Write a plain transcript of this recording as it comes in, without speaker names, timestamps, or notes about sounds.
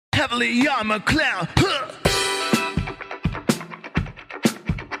heavily, I'm a clown. Huh.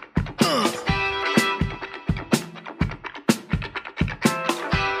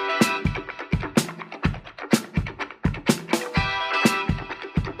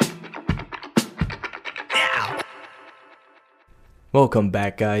 Welcome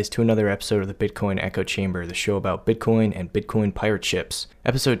back, guys, to another episode of the Bitcoin Echo Chamber, the show about Bitcoin and Bitcoin pirate ships.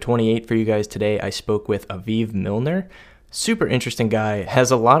 Episode 28 for you guys today. I spoke with Aviv Milner. Super interesting guy,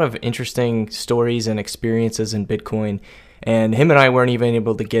 has a lot of interesting stories and experiences in Bitcoin, and him and I weren't even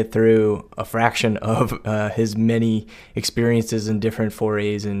able to get through a fraction of his many experiences and different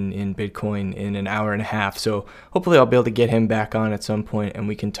forays in Bitcoin in an hour and a half. So hopefully I'll be able to get him back on at some point and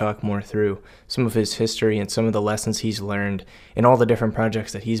we can talk more through some of his history and some of the lessons he's learned in all the different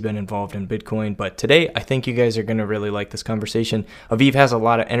projects that he's been involved in Bitcoin. But today, I think you guys are going to really like this conversation. Aviv has a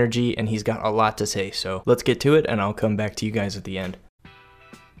lot of energy and he's got a lot to say. So let's get to it and I'll come back to you guys at the end.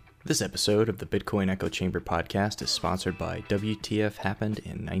 This episode of the Bitcoin Echo Chamber podcast is sponsored by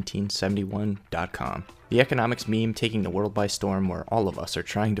WTFHappenedIn1971.com, the economics meme taking the world by storm where all of us are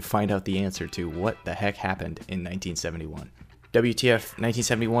trying to find out the answer to what the heck happened in 1971. WTF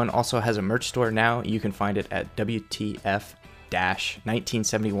 1971 also has a merch store now. You can find it at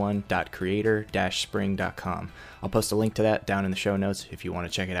WTF-1971.creator-spring.com. I'll post a link to that down in the show notes if you want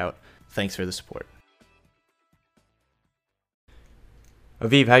to check it out. Thanks for the support.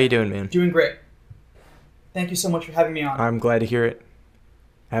 Aviv, how you doing, man? Doing great. Thank you so much for having me on. I'm glad to hear it.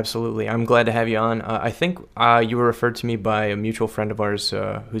 Absolutely. I'm glad to have you on. I think you were referred to me by a mutual friend of ours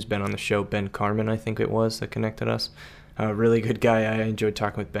who's been on the show, Ben Carmen, I think it was, that connected us. A really good guy. I enjoyed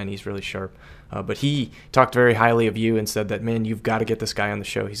talking with Ben. He's really sharp. But he talked very highly of you and said that, man, you've got to get this guy on the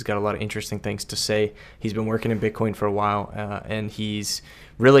show. He's got a lot of interesting things to say. He's been working in Bitcoin for a while, and he's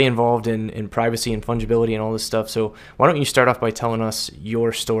really involved in privacy and fungibility and all this stuff. So why don't you start off by telling us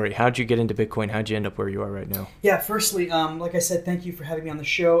your story? How'd you get into Bitcoin? How'd you end up where you are right now? Yeah, firstly, like I said, thank you for having me on the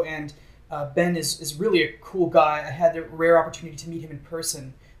show. And Ben is really a cool guy. I had the rare opportunity to meet him in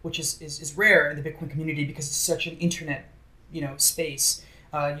person, which is rare in the Bitcoin community because it's such an internet, space.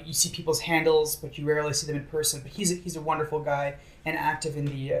 You see people's handles, but you rarely see them in person. But he's a wonderful guy and active in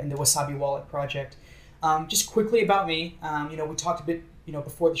the Wasabi Wallet project. Just quickly about me, we talked a bit,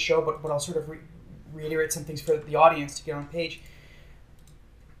 before the show, but I'll sort of reiterate some things for the audience to get on page.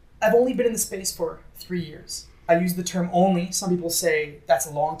 I've only been in the space for 3 years. I use the term only. Some people say that's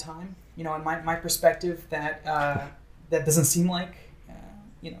a long time. In my perspective, that doesn't seem like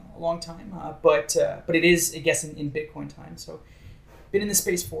a long time, but it is, I guess, in Bitcoin time. So, been in the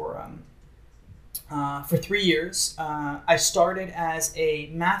space for 3 years. I started as a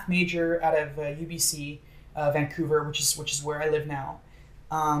math major out of UBC, Vancouver, which is where I live now,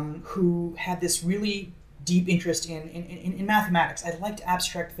 who had this really deep interest in mathematics. I liked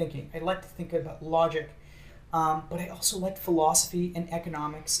abstract thinking. I liked to think about logic, but I also liked philosophy and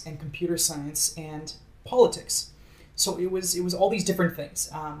economics and computer science and politics. So it was all these different things.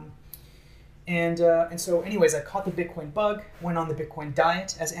 And so anyways, I caught the Bitcoin bug, went on the Bitcoin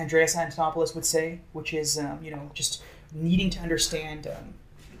diet, as Andreas Antonopoulos would say, which is, just needing to understand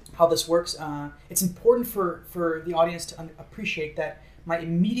how this works. It's important for the audience to appreciate that my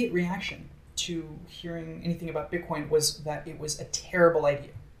immediate reaction to hearing anything about Bitcoin was that it was a terrible idea.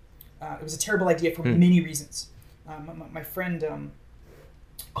 It was a terrible idea for many reasons. My friend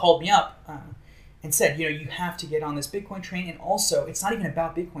called me up and said, you have to get on this Bitcoin train. And also, it's not even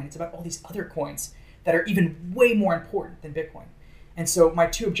about Bitcoin. It's about all these other coins that are even way more important than Bitcoin. And so my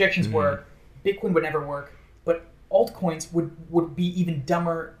two objections were Bitcoin would never work, but altcoins would be even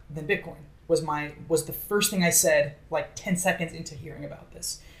dumber than Bitcoin was the first thing I said like 10 seconds into hearing about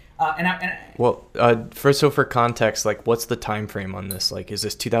this. For context, like, what's the time frame on this? Like, is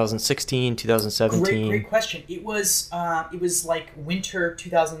this 2016, 2017? Great question. It was like winter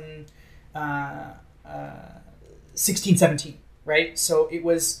 2016, 17, right? So it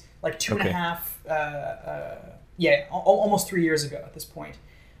was like two and a half, almost 3 years ago at this point.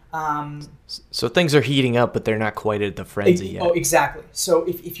 So things are heating up, but they're not quite at the frenzy yet. Oh, exactly. So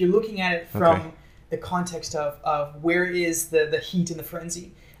if you're looking at it from the context of where is the heat and the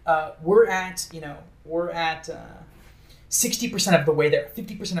frenzy, we're at 60% of the way there,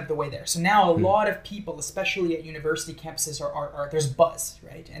 50% of the way there. So now a lot of people, especially at university campuses, are there's buzz,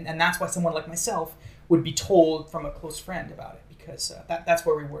 right? And that's why someone like myself would be told from a close friend about it, because that's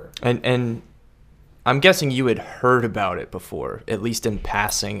where we were. And I'm guessing you had heard about it before, at least in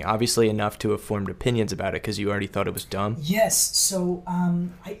passing, obviously enough to have formed opinions about it because you already thought it was dumb. Yes. So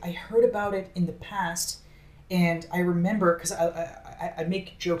I heard about it in the past, and I remember, because I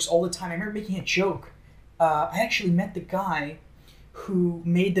make jokes all the time. I remember making a joke. I actually met the guy who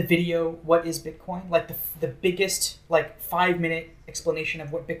made the video "What is Bitcoin?" like the biggest like 5-minute explanation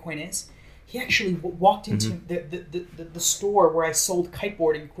of what Bitcoin is. He actually walked into the store where I sold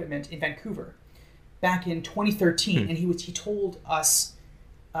kiteboarding equipment in Vancouver back in 2013, and he told us,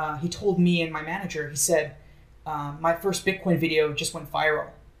 he told me and my manager, he said, my first Bitcoin video just went viral.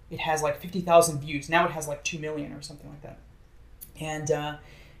 It has like 50,000 views. Now it has like 2 million or something like that. And I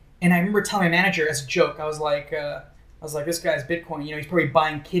remember telling my manager as a joke, I was like, this guy's Bitcoin. You know, he's probably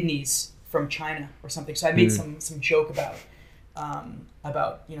buying kidneys from China or something. So I made some joke about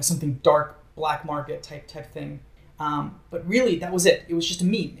something dark, black market type thing. But really, that was it. It was just a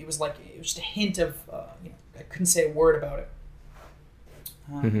meme. It was just a hint of, I couldn't say a word about it.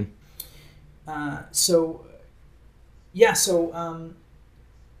 So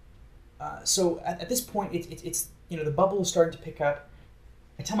at this point, it's the bubble is starting to pick up.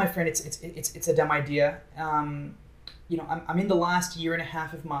 I tell my friend it's a dumb idea. I'm in the last year and a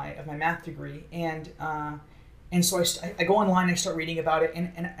half of my math degree, and so I go online and I start reading about it,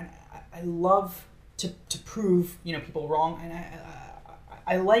 and I love to prove people wrong, and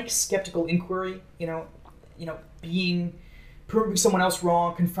I like skeptical inquiry. Proving someone else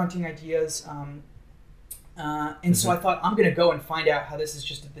wrong, confronting ideas. So I thought, I'm going to go and find out how this is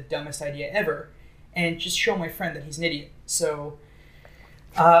just the dumbest idea ever and just show my friend that he's an idiot. So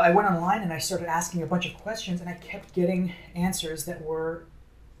I went online and I started asking a bunch of questions, and I kept getting answers that were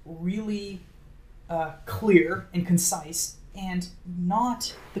really clear and concise, and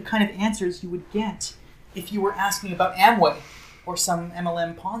not the kind of answers you would get if you were asking about Amway or some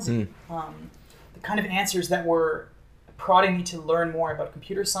MLM Ponzi. The kind of answers that were prodding me to learn more about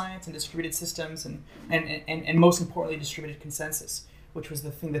computer science and distributed systems and most importantly, distributed consensus, which was the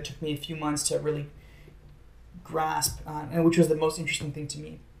thing that took me a few months to really grasp, and which was the most interesting thing to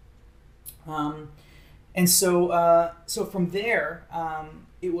me. So from there,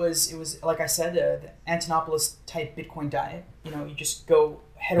 it was like I said, the Antonopoulos type Bitcoin diet. You just go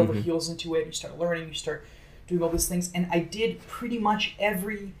head over heels into it. You start learning. You start doing all these things, and I did pretty much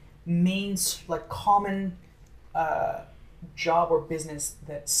every common job or business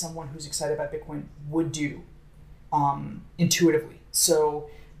that someone who's excited about Bitcoin would do intuitively. So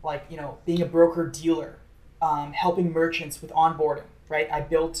being a broker dealer, helping merchants with onboarding, right? I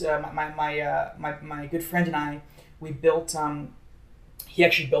built my good friend and I, we built, he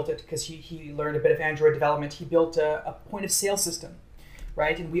actually built it because he learned a bit of Android development. He built a point of sale system,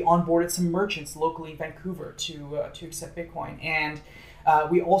 right? And we onboarded some merchants locally in Vancouver to accept Bitcoin. And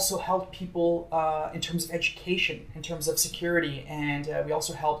we also helped people in terms of education, in terms of security, and we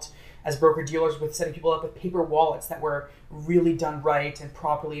also helped as broker dealers with setting people up with paper wallets that were really done right and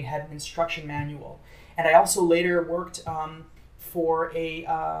properly and had an instruction manual. And I also later worked for a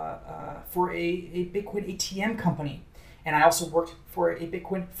Bitcoin ATM company, and I also worked for a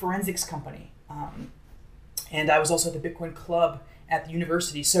Bitcoin forensics company, and I was also at the Bitcoin Club at the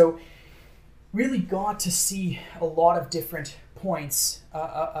university. So really got to see a lot of different points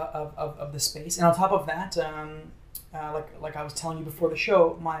of the space. And on top of that, like I was telling you before the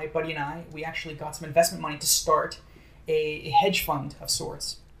show, my buddy and I, we actually got some investment money to start a hedge fund of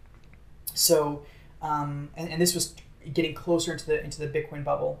sorts. So and this was getting closer into the Bitcoin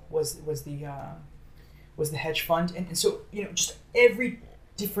bubble, was the hedge fund, and so just every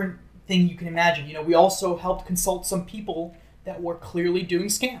different thing you can imagine. We also helped consult some people that were clearly doing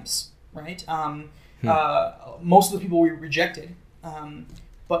scams, right? Most of the people we rejected,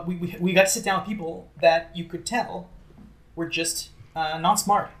 but we got to sit down with people that you could tell were just not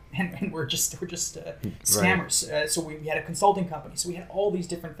smart, and we're just scammers. Right. So we had a consulting company. So we had all these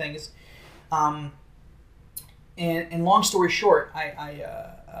different things. And long story short, I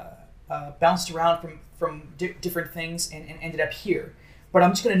bounced around from different things and ended up here. But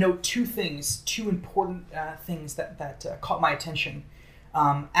I'm just going to note two important things that caught my attention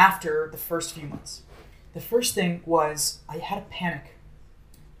after the first few months. The first thing was I had a panic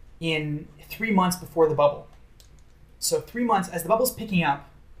in 3 months before the bubble. So 3 months as the bubble's picking up,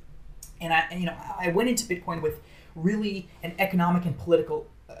 and I went into Bitcoin with really an economic and political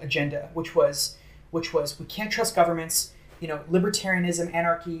agenda, which was we can't trust governments. Libertarianism,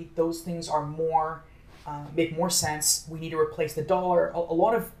 anarchy, those things are make more sense. We need to replace the dollar. A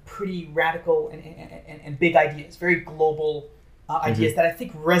lot of pretty radical and big ideas, very global ideas that I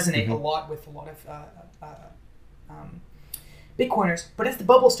think resonate a lot with a lot of Bitcoiners. But as the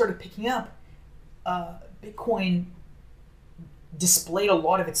bubble started picking up, Bitcoin displayed a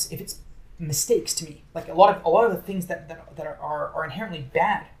lot of its mistakes to me. Like a lot of the things that are inherently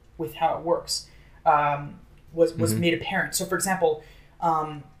bad with how it works was made apparent. So, for example,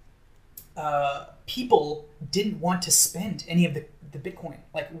 people didn't want to spend any of the Bitcoin.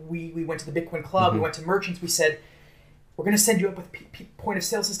 Like we went to the Bitcoin club, we went to merchants, we said, we're going to send you up with point of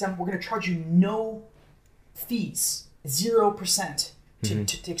sale system. We're going to charge you no fees, 0%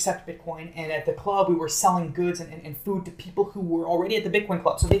 to accept Bitcoin. And at the club, we were selling goods and food to people who were already at the Bitcoin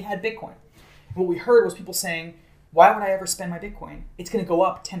club. So they had Bitcoin. And what we heard was people saying, why would I ever spend my Bitcoin? It's going to go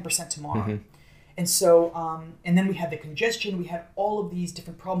up 10% tomorrow. And so, and then we had the congestion. We had all of these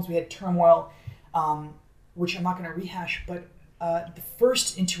different problems. We had turmoil, which I'm not going to rehash. But the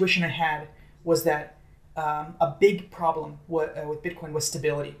first intuition I had was that a big problem with Bitcoin was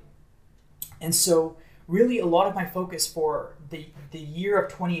stability. And so really a lot of my focus for the year of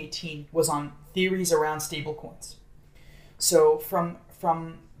 2018 was on theories around stablecoins. So from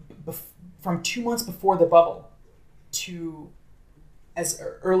 2 months before the bubble to as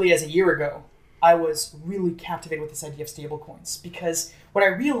early as a year ago, I was really captivated with this idea of stablecoins, because what I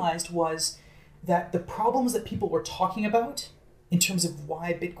realized was that the problems that people were talking about in terms of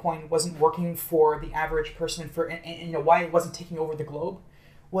why Bitcoin wasn't working for the average person and why it wasn't taking over the globe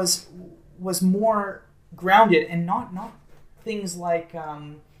was more grounded, and not things like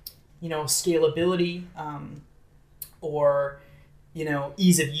scalability or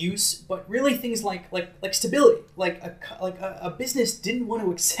ease of use, but really things like stability. Like a business didn't want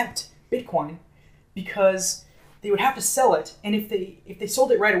to accept Bitcoin because they would have to sell it, and if they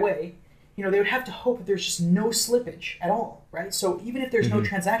sold it right away, they would have to hope that there's just no slippage at all, right? So even if there's no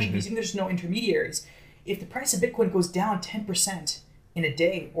transaction fees, even if there's no intermediaries, if the price of Bitcoin goes down 10% in a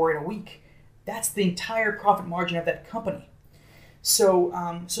day or in a week, that's the entire profit margin of that company. So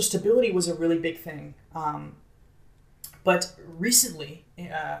stability was a really big thing. But recently,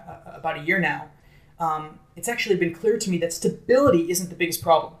 about a year now, it's actually been clear to me that stability isn't the biggest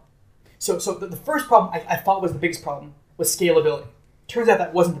problem. So the first problem I thought was the biggest problem was scalability. Turns out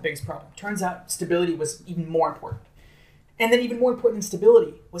that wasn't the biggest problem. Turns out stability was even more important. And then even more important than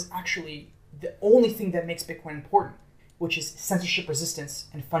stability was actually the only thing that makes Bitcoin important, which is censorship resistance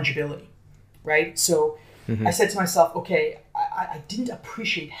and fungibility, right? So I said to myself, okay, I didn't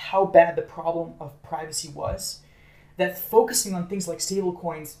appreciate how bad the problem of privacy was, that focusing on things like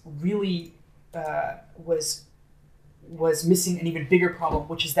stablecoins really was missing an even bigger problem,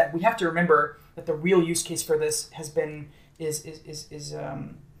 which is that we have to remember that the real use case for this is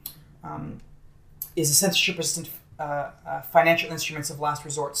censorship resistant financial instruments of last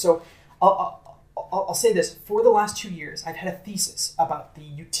resort. So I'll say this: for the last 2 years, I've had a thesis about the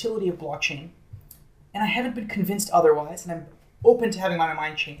utility of blockchain, and I haven't been convinced otherwise, and I'm open to having my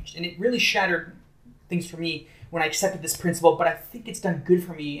mind changed. And it really shattered things for me when I accepted this principle, but I think it's done good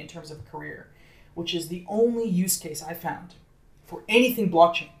for me in terms of a career, which is the only use case I found for anything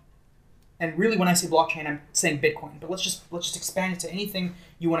blockchain. And really, when I say blockchain, I'm saying Bitcoin, but let's just expand it to anything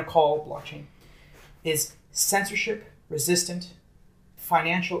you want to call blockchain, is censorship resistant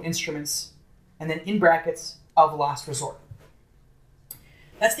financial instruments, and then in brackets, of last resort.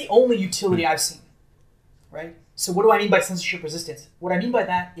 That's the only utility I've seen, right? So what do I mean by censorship resistance? What I mean by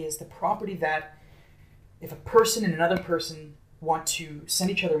that is the property that if a person and another person want to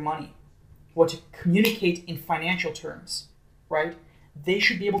send each other money, want to communicate in financial terms, right? They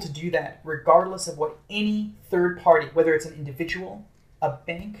should be able to do that regardless of what any third party, whether it's an individual, a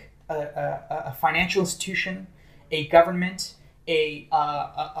bank, a financial institution, a government, a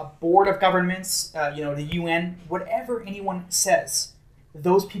board of governments, the UN, whatever anyone says,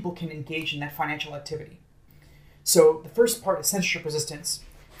 those people can engage in that financial activity. So the first part is censorship resistance.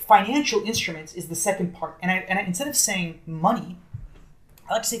 Financial instruments is the second part. And I instead of saying money,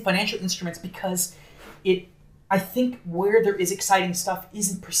 I like to say financial instruments because I think where there is exciting stuff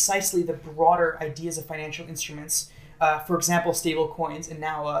isn't precisely the broader ideas of financial instruments. For example, stable coins, and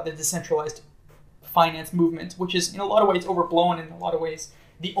now the decentralized finance movement, which is in a lot of ways overblown, and in a lot of ways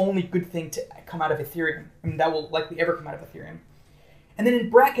the only good thing to come out of Ethereum. I mean, that will likely ever come out of Ethereum. And then in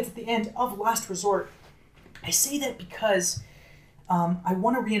brackets at the end, of last resort, I say that because I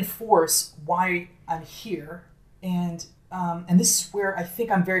want to reinforce why I'm here, and this is where I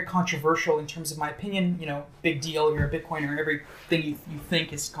think I'm very controversial in terms of my opinion. Big deal, you're a Bitcoiner, everything you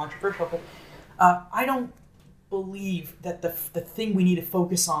think is controversial, but I don't believe that the thing we need to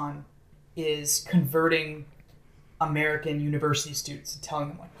focus on is converting American university students and telling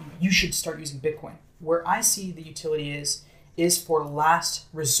them, like, you should start using Bitcoin. Where I see the utility is for last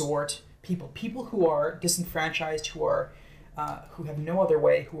resort people who are disenfranchised, who have no other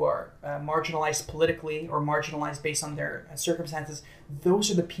way, who are marginalized politically or marginalized based on their circumstances. Those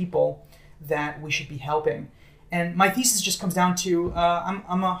are the people that we should be helping. And my thesis just comes down to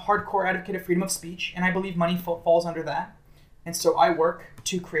I'm a hardcore advocate of freedom of speech, and I believe money falls under that. And so I work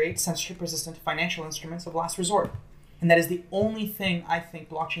to create censorship-resistant financial instruments of last resort. And that is the only thing I think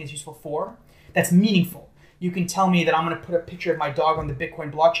blockchain is useful for that's meaningful. You can tell me that I'm going to put a picture of my dog on the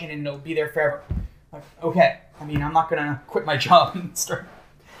Bitcoin blockchain and it'll be there forever. Like, okay, I mean, I'm not going to quit my job and start,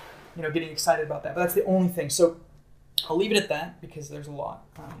 getting excited about that. But that's the only thing. So I'll leave it at that because there's a lot,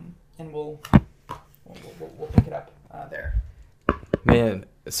 and we'll pick it up there. Man,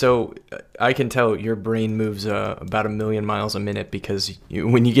 so I can tell your brain moves about 1 million miles a minute because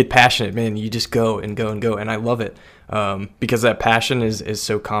when you get passionate, man, you just go and go and go, and I love it because that passion is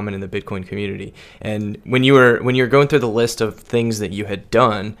so common in the Bitcoin community. And when you were going through the list of things that you had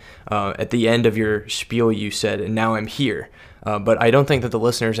done, at the end of your spiel, you said, "And now I'm here." But I don't think that the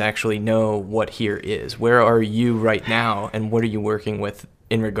listeners actually know what here is. Where are you right now, and what are you working with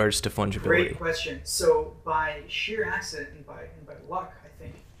in regards to fungibility? Great question. So by sheer accident and by luck, I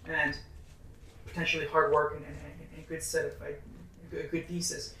think, and potentially hard work and a good set of a good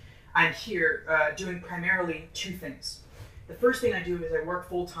thesis, I'm here doing primarily two things. The first thing I do is I work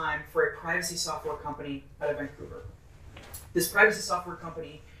full time for a privacy software company out of Vancouver. This privacy software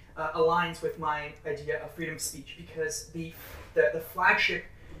company aligns with my idea of freedom of speech because the flagship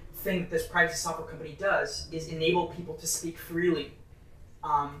thing that this privacy software company does is enable people to speak freely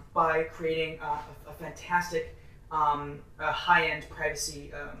by creating a fantastic high-end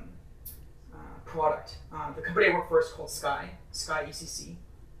privacy product. The company I work for is called Sky ECC.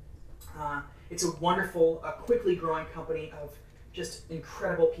 It's a wonderful, quickly growing company of just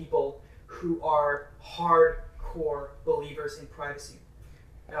incredible people who are hardcore believers in privacy.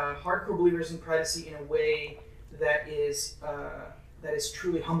 Hardcore believers in privacy in a way that is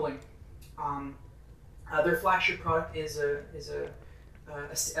truly humbling. Their flagship product is a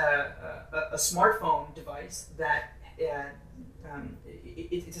smartphone device that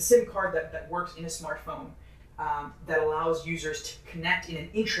it's a SIM card that works in a smartphone that allows users to connect in an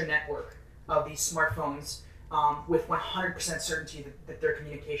intra-network of these smartphones with 100% certainty that their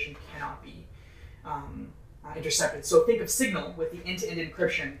communication cannot be intercepted. So think of Signal with the end-to-end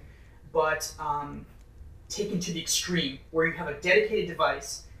encryption, but taken to the extreme, where you have a dedicated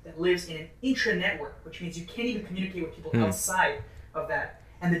device that lives in an intra-network, which means you can't even communicate with people outside of that,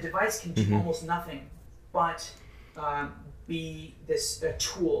 and the device can do almost nothing but be this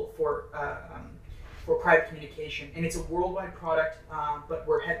tool for private communication. And it's a worldwide product, but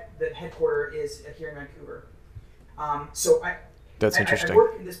the headquarter is here in Vancouver. That's interesting. I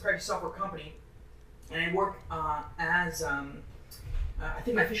work in this private software company, and I work as I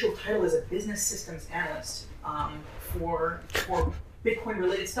think my official title is a business systems analyst for Bitcoin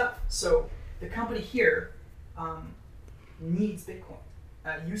related stuff. So the company here needs Bitcoin,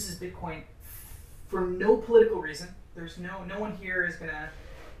 uses Bitcoin for no political reason. There's no one here is gonna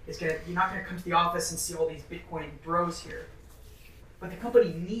you're not gonna come to the office and see all these Bitcoin bros here. But the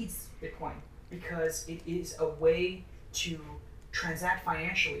company needs Bitcoin because it is a way to transact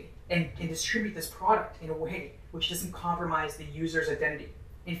financially and distribute this product in a way which doesn't compromise the user's identity.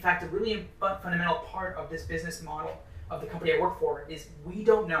 In fact, a really fundamental part of this business model of the company I work for is we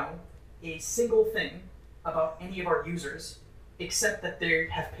don't know a single thing about any of our users except that they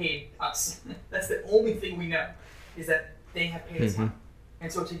have paid us. That's the only thing we know, is that they have paid us money.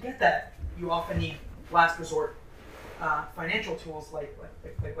 And so to get that, you often need last resort financial tools like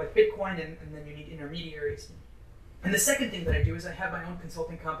Bitcoin, and then you need intermediaries. And the second thing that I do is I have my own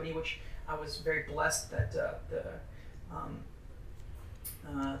consulting company, which I was very blessed that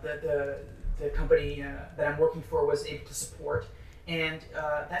the company that I'm working for was able to support. And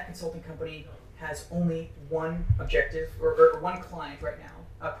that consulting company has only one objective, or one client right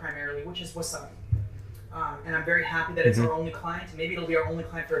now, primarily, which is Wasabi. And I'm very happy that it's our only client. Maybe it'll be our only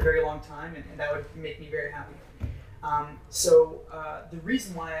client for a very long time, and that would make me very happy. So the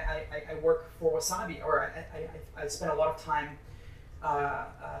reason why I work for Wasabi, or I spend a lot of time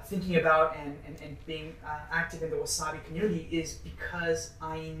thinking about and being active in the Wasabi community, is because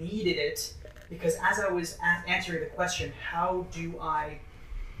I needed it. Because as I was answering the question, how do I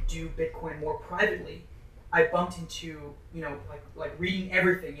do Bitcoin more privately, I bumped into, like reading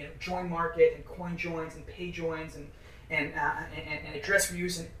everything, join market and coin joins and pay joins and address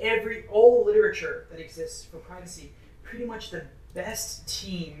reuse and all the literature that exists for privacy. Pretty much the best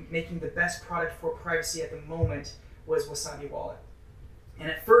team making the best product for privacy at the moment was Wasabi Wallet. And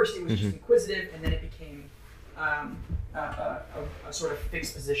at first it was just inquisitive, and then it became a sort of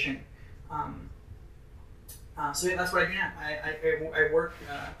fixed position. So yeah, that's what I do now.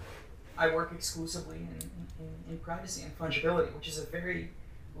 I work exclusively in privacy and fungibility, which is a very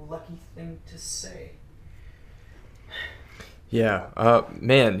lucky thing to say. Yeah,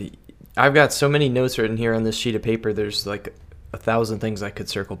 man, I've got so many notes written here on this sheet of paper. There's like a thousand things I could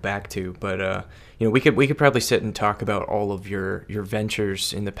circle back to, but you know, we could probably sit and talk about all of your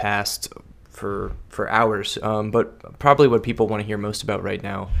ventures in the past for hours. But probably what people want to hear most about right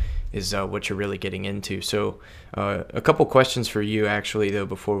now is what you're really getting into. So a couple questions for you, actually, though,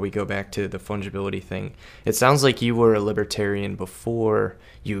 before we go back to the fungibility thing. It sounds like you were a libertarian before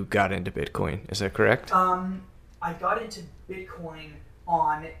you got into Bitcoin. Is that correct? I got into Bitcoin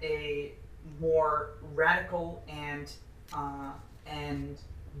on a more radical and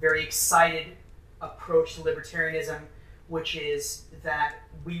very excited approach to libertarianism, which is that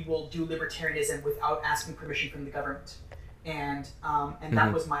we will do libertarianism without asking permission from the government. And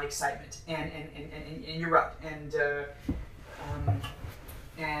that was my excitement, and you're right, and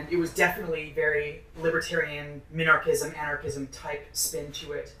it was definitely very libertarian, minarchism, anarchism type spin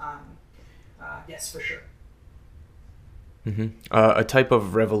to it. Yes, for sure. A type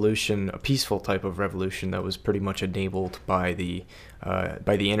of revolution, a peaceful type of revolution that was pretty much enabled by the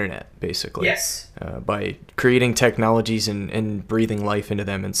internet, basically. Yes. By creating technologies and breathing life into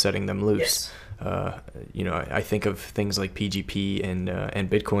them and setting them loose. Yes. You know, I think of things like PGP and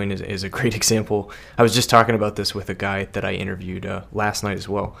Bitcoin is a great example. I was just talking about this with a guy that I interviewed last night as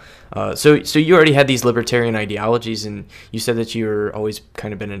well. So you already had these libertarian ideologies, and you said that you're always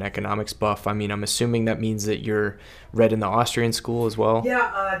kind of been an economics buff. I mean, I'm assuming that means that you're read in the Austrian school as well.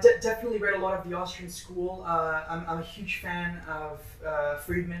 Yeah, definitely read a lot of the Austrian school. I'm a huge fan of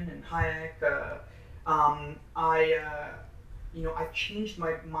Friedman and Hayek. I've changed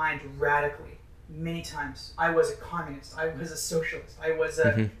my mind radically. Many times. I was a communist. I was a socialist. I was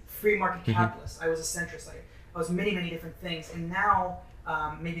a free market capitalist. I was a centrist. I was many, many different things. And now,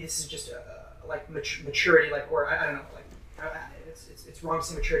 maybe this is just like maturity, like, or I don't know, like it's wrong to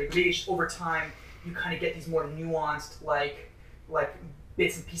say maturity. But maybe just over time, you kind of get these more nuanced, like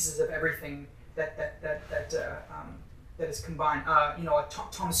bits and pieces of everything that is combined. Like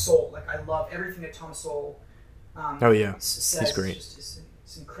Thomas Sowell. Like, I love everything that Thomas Sowell says. He's great.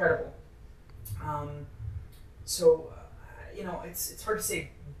 It's incredible. It's hard to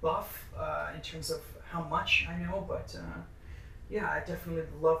say buff in terms of how much I know, but I definitely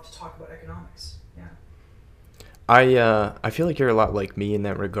love to talk about economics. Yeah. I feel like you're a lot like me in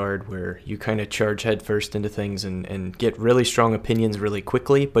that regard, where you kind of charge headfirst into things and get really strong opinions really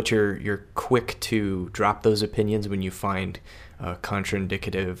quickly, but you're quick to drop those opinions when you find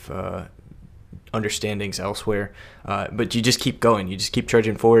contraindicative understandings elsewhere, but you just keep going. You just keep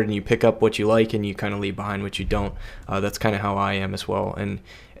charging forward, and you pick up what you like, and you kind of leave behind what you don't. That's kind of how I am as well. And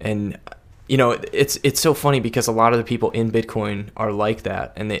you know, it's so funny because a lot of the people in Bitcoin are like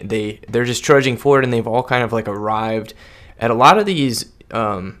that, and they're just charging forward, and they've all kind of like arrived at a lot of these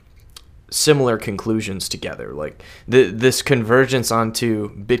similar conclusions together. Like this convergence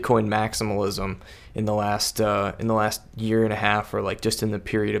onto Bitcoin maximalism in the last year and a half, or like just in the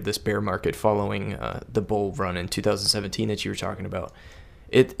period of this bear market following the bull run in 2017 that you were talking about.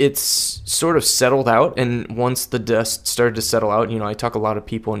 It's sort of settled out, and once the dust started to settle out, you know, I talk a lot of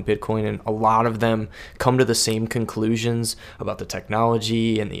people in Bitcoin, and a lot of them come to the same conclusions about the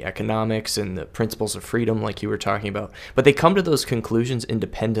technology and the economics and the principles of freedom, like you were talking about. But they come to those conclusions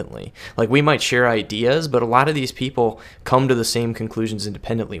independently. Like, we might share ideas, but a lot of these people come to the same conclusions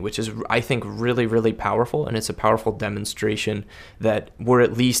independently, which is, I think, really, really powerful, and it's a powerful demonstration that we're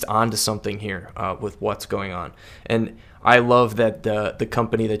at least onto something here with what's going on. And I love that the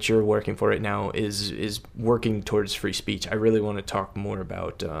company that you're working for right now is working towards free speech. I really want to talk more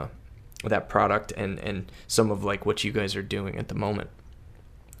about that product and some of like what you guys are doing at the moment.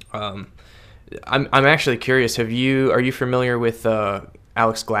 I'm actually curious. Are you familiar with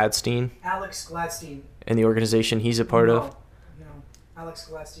Alex Gladstein? Alex Gladstein. And the organization he's a part of? No, Alex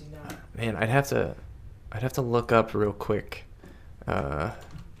Gladstein. No. Man, I'd have to look up real quick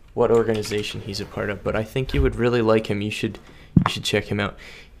what organization he's a part of, but I think you would really like him. You should check him out.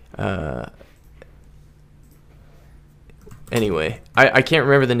 Anyway, I can't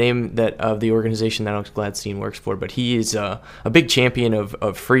remember the name of the organization that Alex Gladstein works for, but he is a big champion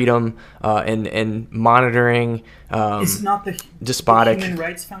of freedom and monitoring. It's not the despotic Human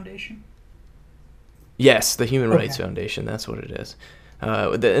Rights Foundation? Yes, the Human Rights Foundation. That's what it is.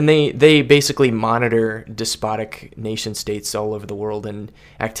 And they basically monitor despotic nation states all over the world and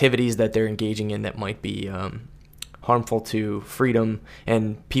activities that they're engaging in that might be harmful to freedom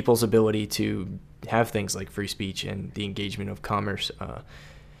and people's ability to have things like free speech and the engagement of commerce.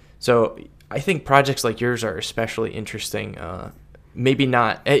 So I think projects like yours are especially interesting. Maybe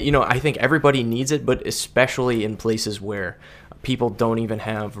not, I think everybody needs it, but especially in places where people don't even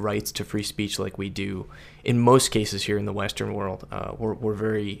have rights to free speech like we do in most cases here in the Western world. We're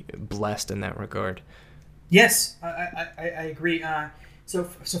very blessed in that regard. Yes, I agree. So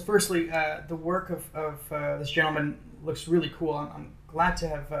firstly, the work of this gentleman looks really cool. I'm glad to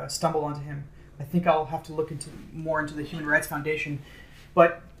have stumbled onto him. I think I'll have to look more into the Human Rights Foundation.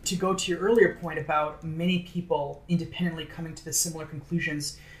 But to go to your earlier point about many people independently coming to the similar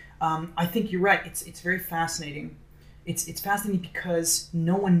conclusions, I think you're right. It's very fascinating. It's fascinating because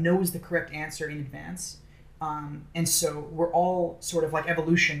no one knows the correct answer in advance. And so we're all sort of like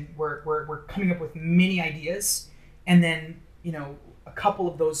evolution. We're coming up with many ideas, and then a couple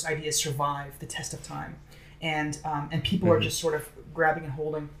of those ideas survive the test of time, and people are just sort of grabbing and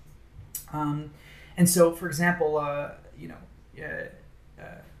holding. And so, for example,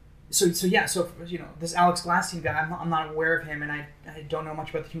 so this Alex Glasstein guy, I'm not aware of him, and I don't know much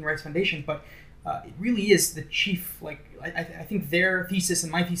about the Human Rights Foundation, but it really is the chief. Like I think their thesis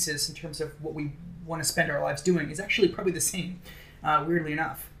and my thesis in terms of what we want to spend our lives doing is actually probably the same. Weirdly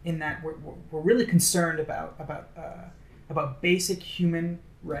enough, in that we're really concerned about basic human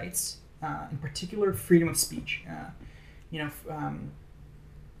rights, in particular freedom of speech,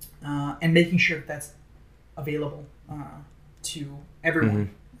 and making sure that that's available to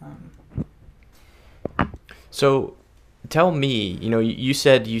everyone. So tell me, you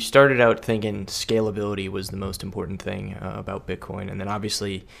said you started out thinking scalability was the most important thing about Bitcoin, and then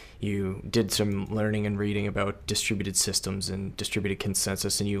obviously you did some learning and reading about distributed systems and distributed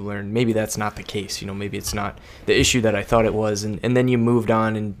consensus, and you learned maybe that's not the case. Maybe it's not the issue that I thought it was, and then you moved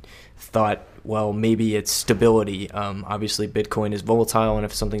on and thought, well, maybe it's stability. Obviously, Bitcoin is volatile, and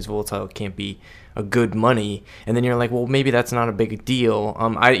if something's volatile, it can't be a good money. And then you're like, well, maybe that's not a big deal.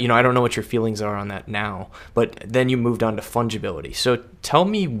 I don't know what your feelings are on that now, but then you moved on to fungibility. So tell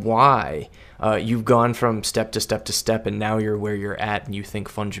me why you've gone from step to step to step, and now you're where you're at, and you think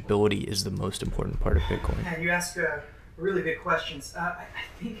fungibility is the most important part of Bitcoin. And you ask really good questions. I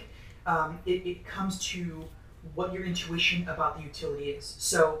think it comes to what your intuition about the utility is.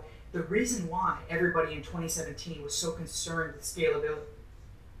 So the reason why everybody in 2017 was so concerned with scalability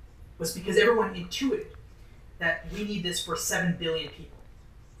was because everyone intuited that we need this for 7 billion people,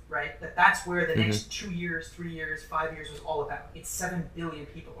 right? That's where the next 2 years, 3 years, 5 years was all about. It's 7 billion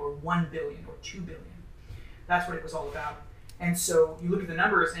people, or 1 billion, or 2 billion. That's what it was all about. And so you look at the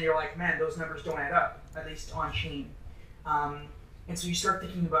numbers and you're like, man, those numbers don't add up, at least on chain. And so you start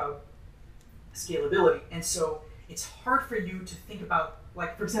thinking about scalability. And so it's hard for you to think about,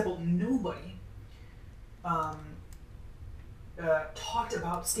 like, for example, nobody talked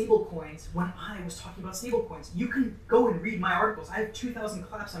about stablecoins when I was talking about stablecoins. You can go and read my articles. I have 2,000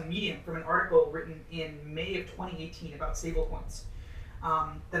 claps on Medium from an article written in May of 2018 about stablecoins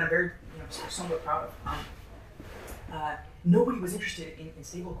that I'm very somewhat proud of. Nobody was interested in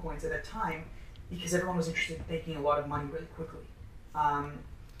stablecoins at that time because everyone was interested in making a lot of money really quickly.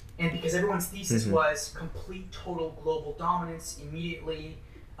 And because everyone's thesis was complete, total global dominance immediately,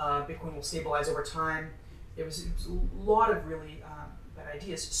 Bitcoin will stabilize over time. It was a lot of really bad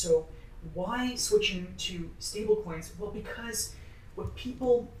ideas. So why switching to stablecoins? Well, because what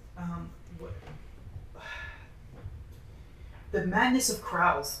people, the madness of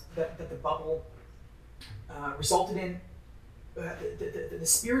crowds that the bubble resulted in, the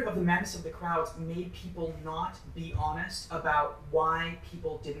spirit of the madness of the crowds made people not be honest about why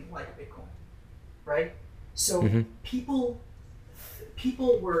people didn't like Bitcoin, right? So people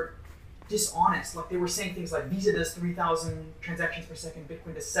were dishonest. Like, they were saying things like, Visa does 3,000 transactions per second,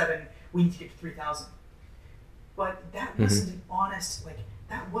 Bitcoin does 7, we need to get to 3,000. But that wasn't honest. Like,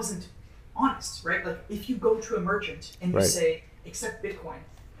 that wasn't honest, right? Like, if you go to a merchant and you say, accept Bitcoin,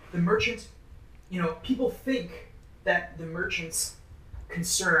 the merchant, people think that the merchant's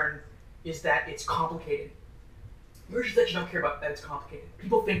concern is that it's complicated. Merchants actually don't care about that it's complicated.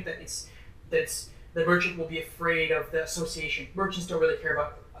 People think that it's the merchant will be afraid of the association. Merchants don't really care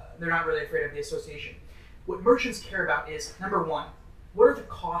about, they're not really afraid of the association. What merchants care about is, number one, what are the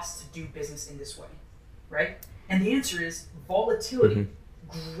costs to do business in this way, right? And the answer is volatility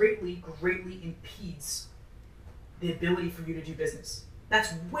greatly impedes the ability for you to do business.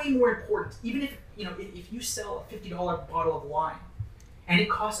 That's way more important. Even if you sell a $50 bottle of wine and it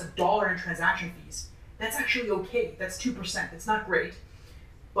costs $1 in transaction fees, that's actually okay. That's 2%. It's not great.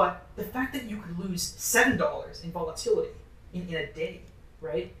 But the fact that you could lose $7 in volatility in a day,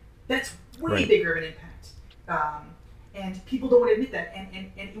 right? That's way bigger of an impact. And people don't want to admit that. And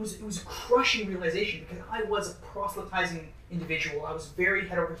it was a crushing realization, because I was a proselytizing individual. I was very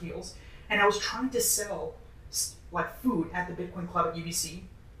head over heels. And I was trying to sell like food at the Bitcoin Club at UBC.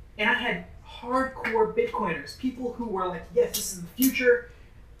 And I had hardcore Bitcoiners, people who were like, yes, this is the future.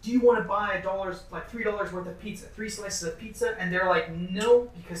 Do you want to buy $3 worth of pizza, 3 slices of pizza? And they're like,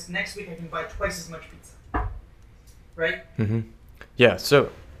 no, because next week I can buy twice as much pizza. right? Yeah. So,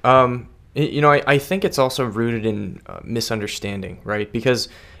 I think it's also rooted in misunderstanding, right? Because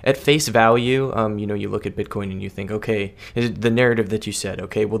at face value, you look at Bitcoin and you think, okay, the narrative that you said,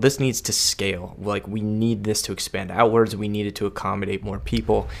 okay, well, this needs to scale. Like, we need this to expand outwards. We need it to accommodate more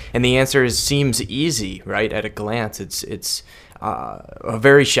people. And the answer seems easy, right? At a glance, it's a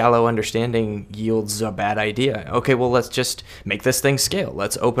very shallow understanding yields a bad idea. Okay, well, let's just make this thing scale.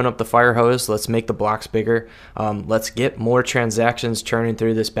 Let's open up the fire hose. Let's make the blocks bigger. Let's get more transactions churning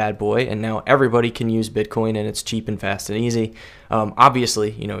through this bad boy. And now everybody can use Bitcoin, and it's cheap and fast and easy.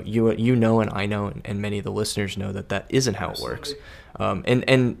 Obviously, you know, and I know, and many of the listeners know that isn't how it works.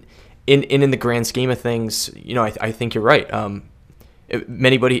 And in the grand scheme of things, I think you're right.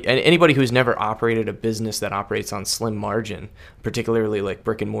 Anybody who's never operated a business that operates on slim margin, particularly like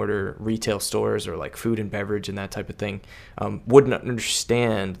brick and mortar retail stores or like food and beverage and that type of thing, wouldn't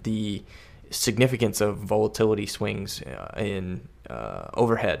understand the significance of volatility swings in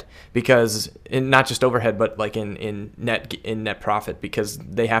overhead, because not just overhead, but like in net profit, because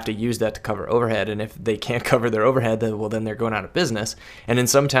they have to use that to cover overhead, and if they can't cover their overhead, then they're going out of business. And in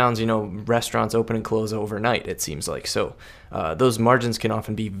some towns, restaurants open and close overnight, it seems like. So those margins can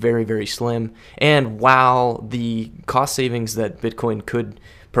often be very, very slim. And while the cost savings that Bitcoin could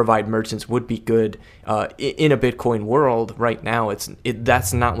provide merchants would be good in a Bitcoin world, right now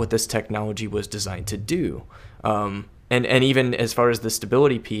that's not what this technology was designed to do. And even as far as the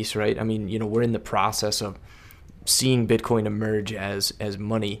stability piece, right? I mean, we're in the process of seeing Bitcoin emerge as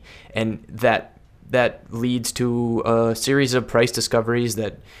money, and that leads to a series of price discoveries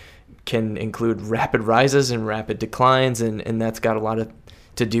that can include rapid rises and rapid declines, and that's got a lot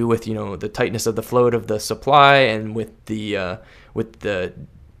to do with the tightness of the float of the supply, and with the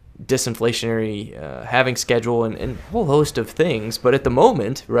disinflationary halving schedule, and a whole host of things. But at the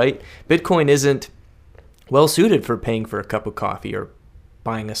moment, right, Bitcoin isn't well suited for paying for a cup of coffee or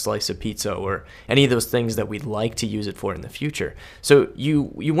buying a slice of pizza or any of those things that we'd like to use it for in the future. So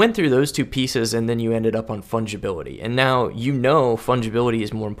you went through those two pieces, and then you ended up on fungibility. And now fungibility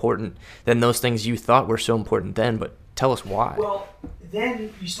is more important than those things you thought were so important then, but tell us why. Well,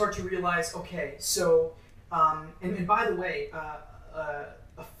 then you start to realize, okay, so, and by the way,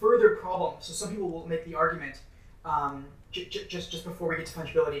 a further problem, so some people will make the argument, just before we get to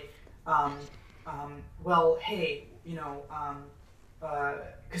fungibility, well, hey,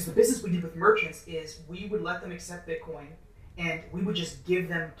 because the business we did with merchants is we would let them accept Bitcoin, and we would just give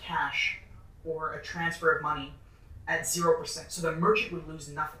them cash or a transfer of money at 0%. So the merchant would lose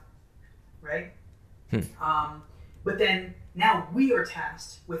nothing, right? But then now we are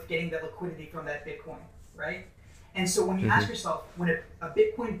tasked with getting that liquidity from that Bitcoin, right? And so when you ask yourself, when a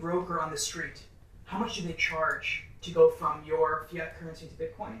Bitcoin broker on the street, how much do they charge to go from your fiat currency to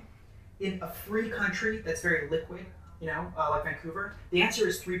Bitcoin? In a free country that's very liquid, like Vancouver, the answer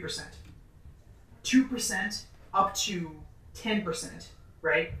is 3%. 2% up to 10%,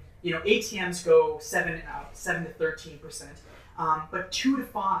 right? ATMs go 7 to 13%, but 2 to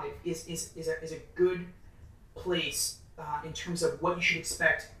 5 is a good place in terms of what you should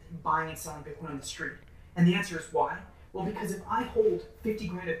expect buying and selling Bitcoin on the street. And the answer is why? Well, because if I hold 50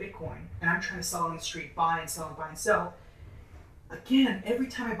 grand of Bitcoin and I'm trying to sell on the street, buy and sell, again, every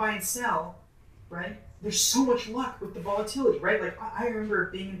time I buy and sell, right, there's so much luck with the volatility, right? Like, I remember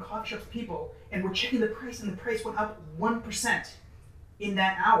being in coffee shops with people, and we're checking the price, and the price went up 1% in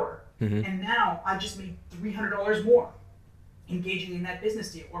that hour. And now I just made $300 more engaging in that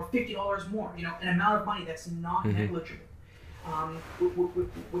business deal, or $50 more, an amount of money that's not negligible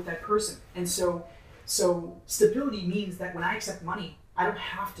with that person. And so stability means that when I accept money, I don't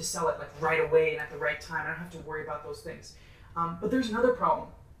have to sell it like right away and at the right time. I don't have to worry about those things. But there's another problem,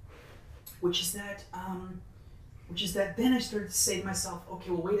 which is that then I started to say to myself, okay,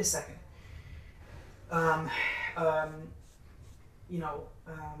 well, wait a second.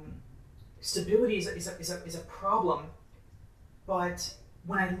 Stability is a problem, but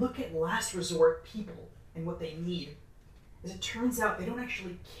when I look at last resort people and what they need, as it turns out, they don't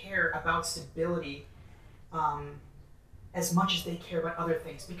actually care about stability as much as they care about other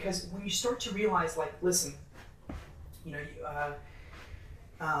things. Because when you start to realize, like, listen, you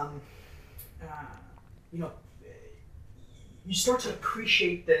start to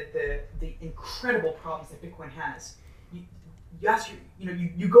appreciate the incredible problems that Bitcoin has.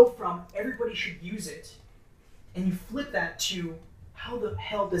 You go from everybody should use it, and you flip that to how the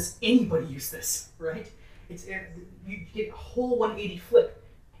hell does anybody use this, right? You get a whole 180 flip.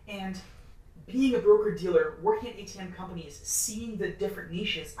 And being a broker dealer, working at ATM companies, seeing the different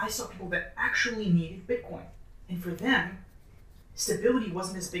niches, I saw people that actually needed Bitcoin. And for them, stability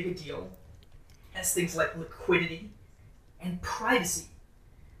wasn't as big a deal as things like liquidity and privacy.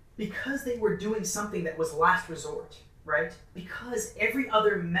 Because they were doing something that was last resort, right? Because every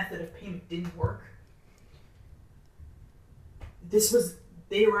other method of payment didn't work,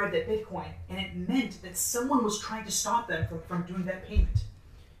 they arrived at Bitcoin, and it meant that someone was trying to stop them from doing that payment.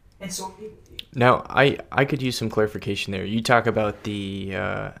 And so now I could use some clarification there. You talk about the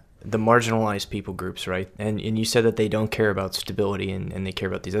marginalized people groups, right? And you said that they don't care about stability and they care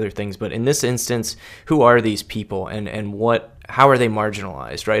about these other things. But in this instance, who are these people and how are they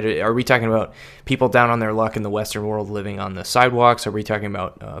marginalized, right? Are we talking about people down on their luck in the Western world living on the sidewalks? Are we talking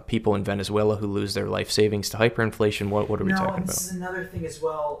about people in Venezuela who lose their life savings to hyperinflation? What are we talking about? No, this is another thing as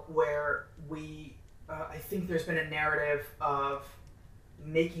well where I think there's been a narrative of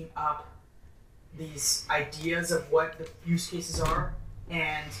making up these ideas of what the use cases are,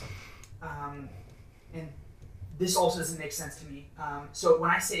 and this also doesn't make sense to me. So when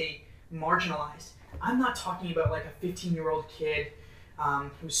I say marginalized, I'm not talking about like a 15-year-old kid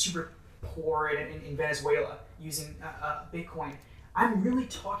who's super poor in Venezuela using Bitcoin. I'm really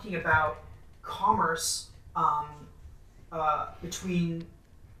talking about commerce between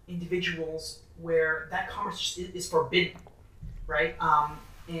individuals where that commerce just is forbidden, right?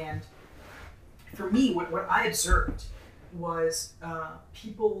 And for me, what I observed was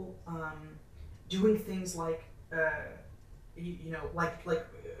people doing things like,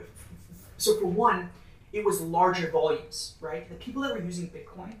 so for one, it was larger volumes, right? The people that were using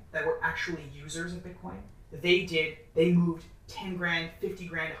Bitcoin, that were actually users of Bitcoin, they moved 10 grand, 50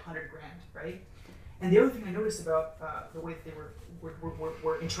 grand, 100 grand, right? And the other thing I noticed about the way that they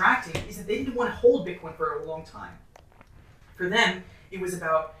were interacting is that they didn't want to hold Bitcoin for a long time. For them, it was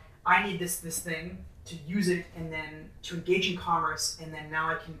about, I need this thing to use it and then to engage in commerce, and then now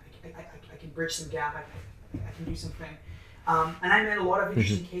I can bridge some gap, I can do something. And I met a lot of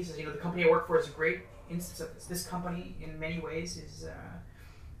interesting cases. The company I work for is a great instance of this. This company, in many ways,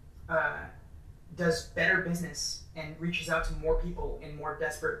 does better business and reaches out to more people in more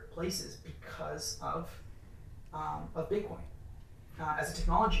desperate places because of Bitcoin as a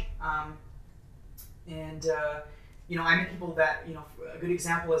technology. I met people that, a good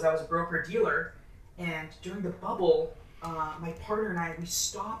example is I was a broker dealer, and during the bubble, my partner and I,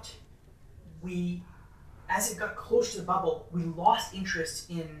 as it got close to the bubble, we lost interest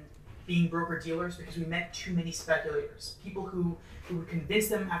in being broker dealers because we met too many speculators. People who would convince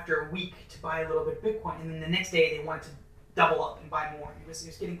them after a week to buy a little bit of Bitcoin, and then the next day they wanted to double up and buy more. It was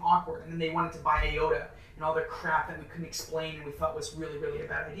getting awkward, and then they wanted to buy IOTA and all their crap that we couldn't explain and we thought was really, really a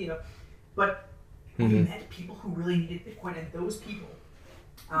bad idea. But we met people who really needed Bitcoin, and those people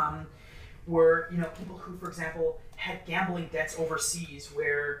were people who, for example, had gambling debts overseas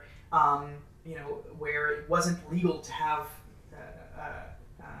where where it wasn't legal to have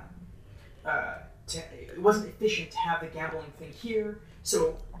it wasn't efficient to have the gambling thing here.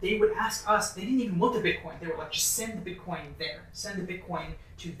 So they would ask us, they didn't even want the Bitcoin. They were like, just send the Bitcoin there. Send the Bitcoin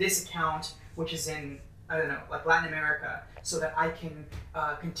to this account, which is in, I don't know, like Latin America, so that I can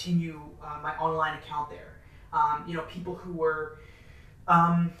continue my online account there. People who were,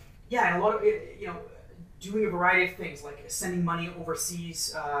 and a lot of, doing a variety of things, like sending money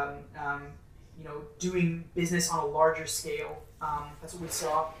overseas, doing business on a larger scale. That's what we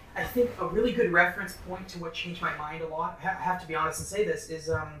saw. I think a really good reference point to what changed my mind a lot, I have to be honest and say this, is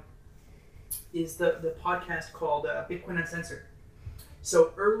the podcast called Bitcoin Uncensored.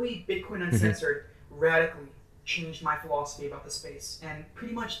 So early Bitcoin Uncensored radically changed my philosophy about the space. And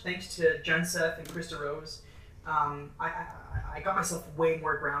pretty much thanks to Jen Seth and Krista Rose, I got myself way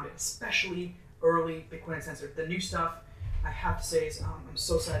more grounded, especially early Bitcoin Uncensored. The new stuff, I have to say, is, I'm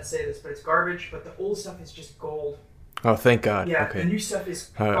so sad to say this, but it's garbage, but the old stuff is just gold. Oh, thank God. Yeah, okay. The new stuff is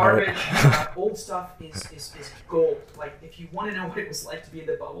garbage. Old stuff is gold. Like, if you want to know what it was like to be in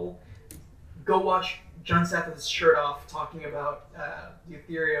the bubble, go watch John Seth with his shirt off talking about the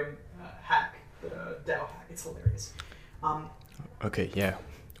Ethereum hack, the DAO hack. It's hilarious. Okay, yeah.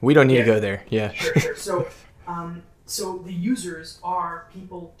 We don't need to go there. Yeah. Sure. So the users are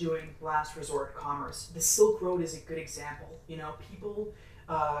people doing last resort commerce. The Silk Road is a good example.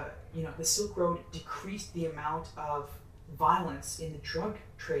 The Silk Road decreased the amount of violence in the drug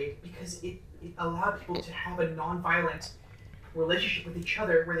trade because it allowed people to have a non-violent relationship with each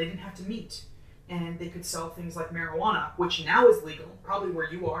other where they didn't have to meet. And they could sell things like marijuana, which now is legal, probably where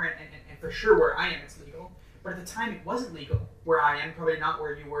you are, and for sure where I am it's legal. But at the time it wasn't legal where I am, probably not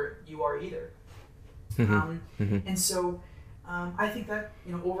where you are either. And so I think that,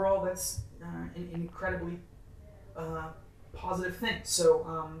 overall that's an incredibly positive thing.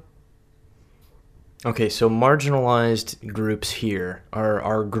 So Okay, so marginalized groups here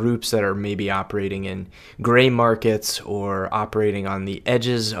are groups that are maybe operating in gray markets or operating on the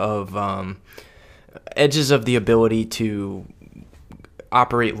edges of the ability to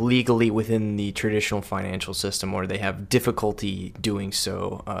operate legally within the traditional financial system, or they have difficulty doing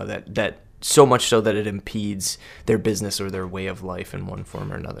so. That so much so that it impedes their business or their way of life in one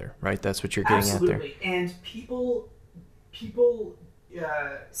form or another. Right? That's what you're getting at there. Absolutely. And people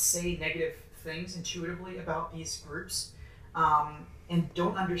say negative things intuitively about these groups, and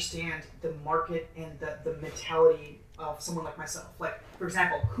don't understand the market and the mentality of someone like myself. Like, for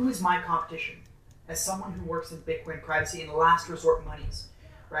example, who is my competition? As someone who works in Bitcoin privacy and last resort monies,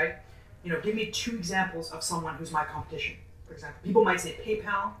 right? Give me 2 examples of someone who's my competition. For example, people might say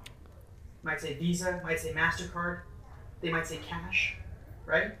PayPal, might say Visa, might say MasterCard, they might say cash,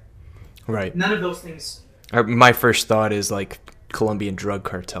 right? Right. None of those things. My first thought is like Colombian drug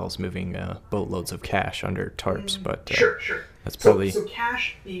cartels moving boatloads of cash under tarps, but Sure. that's probably So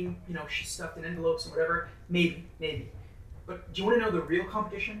cash being stuffed in envelopes and whatever, maybe. But do you want to know the real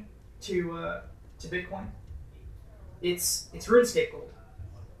competition to Bitcoin? It's RuneScape Gold.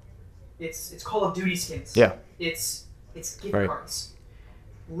 It's Call of Duty skins. Yeah. It's gift Right. cards.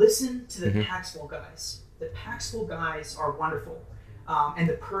 Listen to the Paxful guys. The Paxful guys are wonderful, and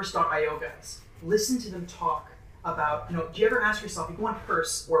the Purse.io guys. Listen to them talk about, do you ever ask yourself, you go on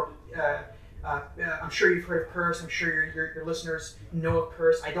Purse, or I'm sure you've heard of Purse, I'm sure your listeners know of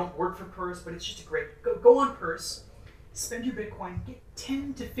Purse. I don't work for Purse, but it's just a great, go on Purse, spend your Bitcoin, get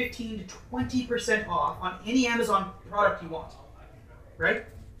 10 to 15 to 20% off on any Amazon product you want, right?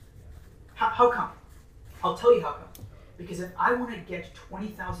 How come? I'll tell you how come. Because if I want to get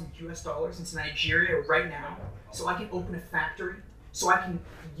 $20,000 into Nigeria right now, so I can open a factory, so I can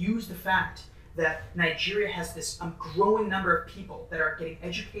use the fact that Nigeria has this growing number of people that are getting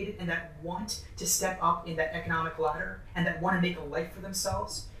educated and that want to step up in that economic ladder and that want to make a life for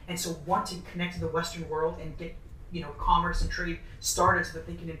themselves, and so want to connect to the Western world and get commerce and trade started so that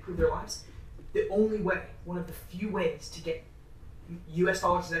they can improve their lives. The only way, one of the few ways to get US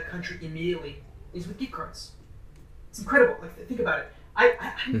dollars to that country immediately is with gift cards. It's incredible. Like, think about it. I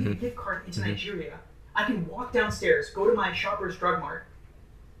can get a gift card into Nigeria. I can walk downstairs, go to my Shoppers Drug Mart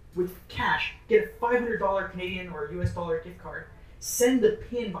with cash, get a $500 Canadian or US dollar gift card, send the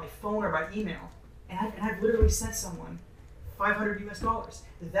PIN by phone or by email, and I've literally sent someone $500 US dollars.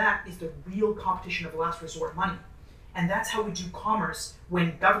 That is the real competition of last resort money. And that's how we do commerce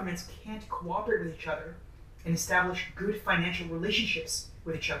when governments can't cooperate with each other and establish good financial relationships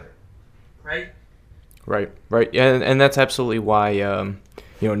with each other, right? Right. And that's absolutely why,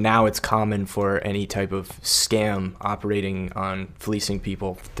 now it's common for any type of scam operating on fleecing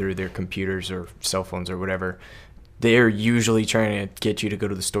people through their computers or cell phones or whatever. They're usually trying to get you to go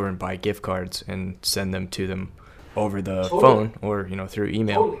to the store and buy gift cards and send them to them over the phone or, through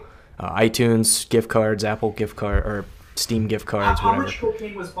email. iTunes gift cards, Apple gift card, or Steam gift cards, how whatever. Much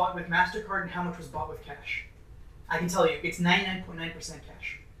cocaine was bought with MasterCard and how much was bought with cash? I can tell you, it's 99.9%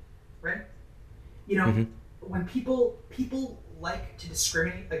 cash, right? When people like to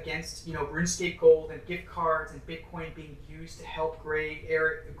discriminate against, RuneScape Gold and gift cards and Bitcoin being used to help gray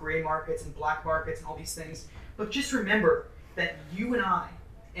markets and black markets and all these things, but just remember that you and I,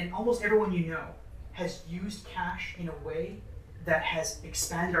 and almost everyone you know, has used cash in a way that has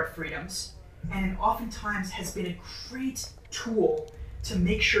expanded our freedoms and oftentimes has been a great tool to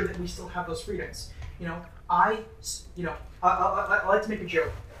make sure that we still have those freedoms. I like to make a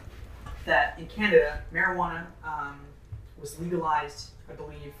joke that in Canada, marijuana was legalized, I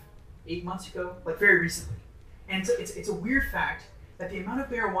believe, 8 months ago, like very recently. And it's a weird fact that the amount of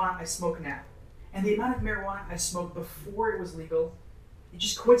marijuana I smoke now and the amount of marijuana I smoked before it was legal, it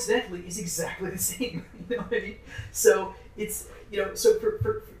just coincidentally is exactly the same. You know what I mean? So it's, and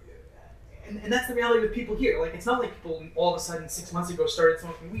that's the reality with people here. Like, it's not like people all of a sudden 6 months ago started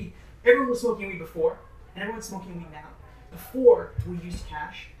smoking weed. Everyone was smoking weed before, and everyone's smoking weed now. Before, we used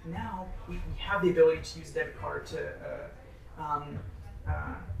cash. Now, we have the ability to use a debit card to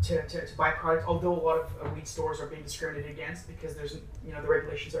buy products, although a lot of weed stores are being discriminated against because there's, the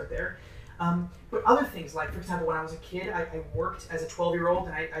regulations aren't there. But other things, like, for example, when I was a kid, I worked as a 12-year-old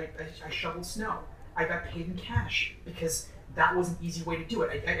and I shoveled snow. I got paid in cash because that was an easy way to do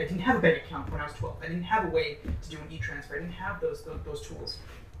it. I didn't have a bank account when I was 12. I didn't have a way to do an e-transfer. I didn't have those tools.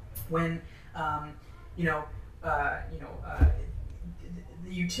 When, the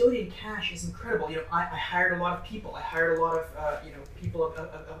utility in cash is incredible. I hired a lot of people. I hired a lot of, people of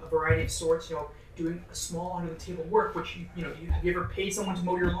a variety of sorts, doing a small under-the-table work, which, have you ever paid someone to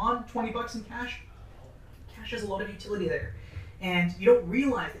mow your lawn $20 in cash? Cash has a lot of utility there. And you don't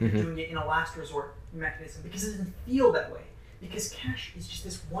realize that you're doing it in a last resort mechanism because it doesn't feel that way. Because cash is just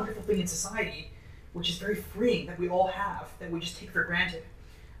this wonderful thing in society, which is very freeing, that we all have, that we just take for granted.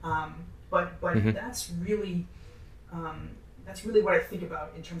 But that's really what I think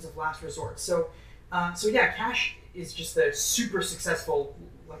about in terms of last resort. So yeah, cash is just a super successful,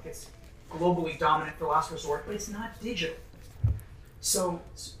 like it's globally dominant for last resort, but it's not digital. So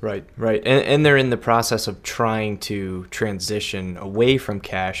right, and they're in the process of trying to transition away from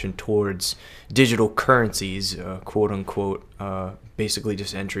cash and towards digital currencies, quote unquote, basically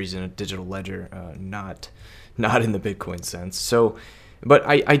just entries in a digital ledger, not in the Bitcoin sense. So, but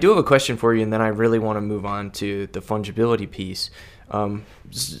I do have a question for you, and then I really want to move on to the fungibility piece.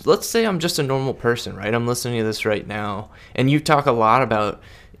 Let's say I'm just a normal person, right? I'm listening to this right now, and you talk a lot about,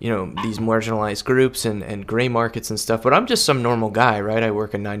 these marginalized groups and gray markets and stuff, but I'm just some normal guy, right? I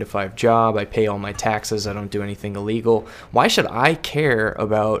work a 9-to-5 job. I pay all my taxes. I don't do anything illegal. Why should I care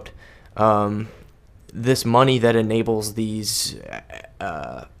about this money that enables these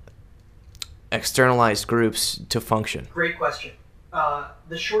externalized groups to function? Great question.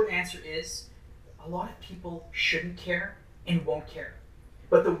 The short answer is a lot of people shouldn't care and won't care.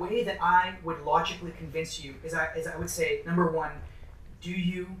 But the way that I would logically convince you is I would say, number one, do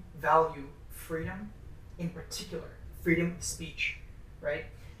you value freedom, in particular, freedom of speech, right?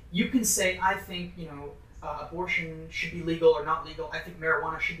 You can say, I think, abortion should be legal or not legal. I think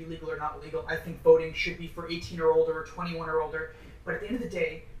marijuana should be legal or not legal. I think voting should be for 18 or older or 21 or older. But at the end of the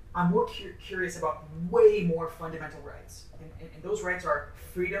day, I'm more curious about way more fundamental rights. And those rights are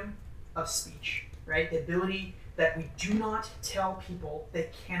freedom of speech, right? The ability that we do not tell people they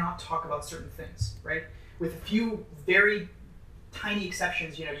cannot talk about certain things, right? With a few very tiny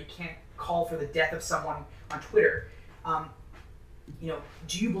exceptions, you can't call for the death of someone on Twitter. Do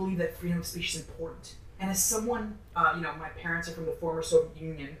you believe that freedom of speech is important? And as someone, my parents are from the former Soviet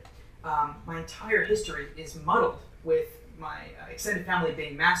Union, my entire history is muddled with my extended family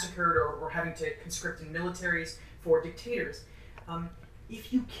being massacred or having to conscript in militaries for dictators.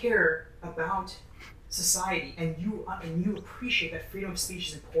 If you care about society and you appreciate that freedom of speech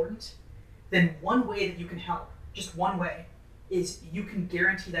is important, then one way that you can help, just one way, is you can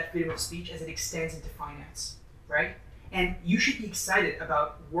guarantee that freedom of speech as it extends into finance, right? And you should be excited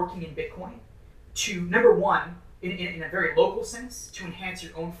about working in Bitcoin to, number one, in a very local sense, to enhance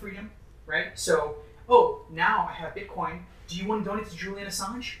your own freedom, right? So, now I have Bitcoin. Do you want to donate to Julian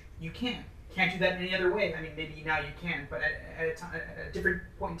Assange? You can. Can't do that in any other way. I mean, maybe now you can, but at a different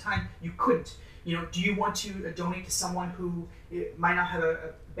point in time, you couldn't. Do you want to donate to someone who might not have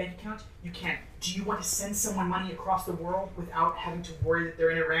a bank account? You can. Do you want to send someone money across the world without having to worry that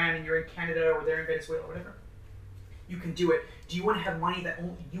they're in Iran and you're in Canada or they're in Venezuela or whatever? You can do it. Do you want to have money that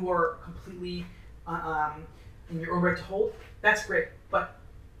only you are completely in your own right to hold? That's great. But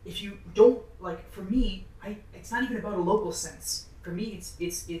if you don't, for me, it's not even about a local sense. For me,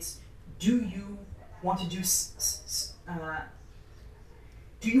 it's do you want to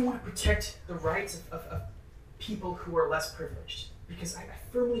do you want to protect the rights of people who are less privileged? Because I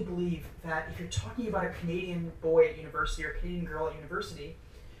firmly believe that if you're talking about a Canadian boy at university or a Canadian girl at university,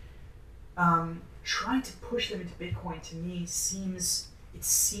 trying to push them into Bitcoin to me seems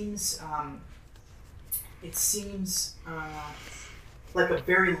like a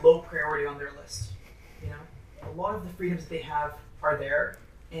very low priority on their list. A lot of the freedoms that they have are there,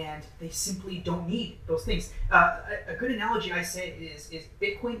 and they simply don't need those things. A good analogy I say is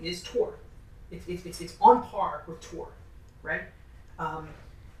Bitcoin is Tor. It's on par with Tor, right?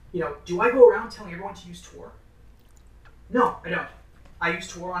 Do I go around telling everyone to use Tor? No, I don't. I use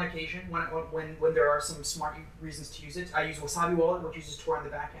Tor on occasion when there are some smart reasons to use it. I use Wasabi Wallet, which uses Tor on the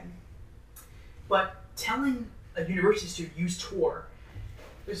back end. But telling a university student to use Tor,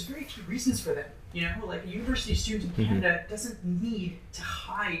 there's very few reasons for that. A university student in Canada doesn't need to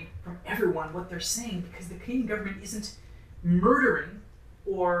hide from everyone what they're saying because the Canadian government isn't murdering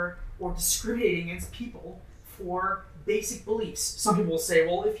or discriminating against people for basic beliefs. Some people will say,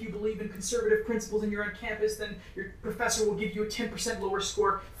 well, if you believe in conservative principles and you're on campus, then your professor will give you a 10% lower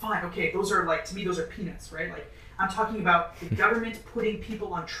score. Fine, okay, those are to me, those are peanuts, right? I'm talking about the government putting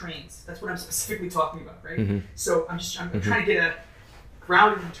people on trains. That's what I'm specifically talking about, right? Mm-hmm. So I'm trying to get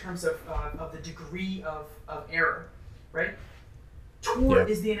grounded in terms of the degree of error, right? Tor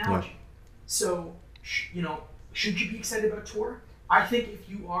is the analogy. Yeah. So, should you be excited about Tor? I think if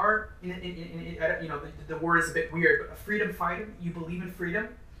you are, the word is a bit weird, but a freedom fighter, you believe in freedom,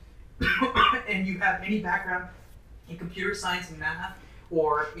 and you have any background in computer science and math,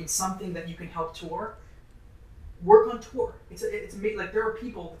 or in something that you can help Tor, work on Tor. There are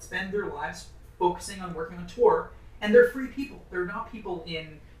people that spend their lives focusing on working on Tor, and they're free people. They're not people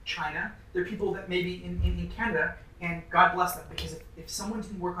in China. They're people that maybe in Canada, and God bless them, because if someone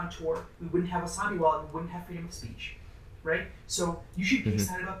didn't work on tour, we wouldn't have Wasabi Wallet, we wouldn't have freedom of speech, right? So you should be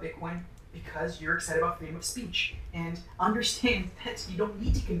excited about Bitcoin because you're excited about freedom of speech, and understand that you don't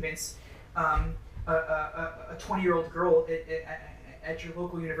need to convince a 20-year-old girl at your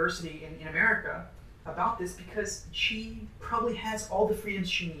local university in America about this, because she probably has all the freedoms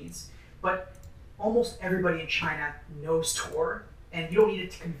she needs. But almost everybody in China knows Tor, and you don't need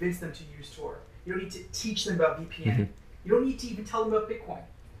to convince them to use Tor. You don't need to teach them about VPN. You don't need to even tell them about Bitcoin,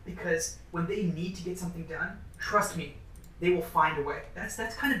 because when they need to get something done, trust me, they will find a way. That's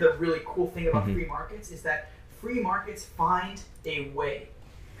kind of the really cool thing about free markets, is that free markets find a way.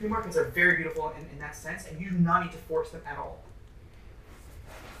 Free markets are very beautiful in that sense, and you do not need to force them at all.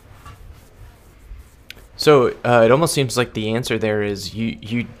 So it almost seems like the answer there is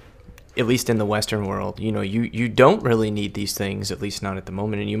you at least in the Western world, you don't really need these things, at least not at the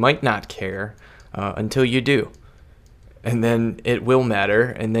moment, and you might not care until you do. And then it will matter,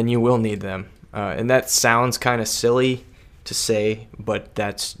 and then you will need them. And that sounds kind of silly to say, but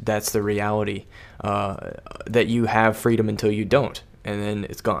that's the reality, that you have freedom until you don't, and then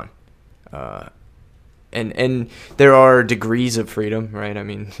it's gone. And there are degrees of freedom, right? I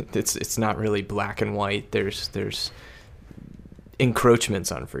mean, it's not really black and white. There's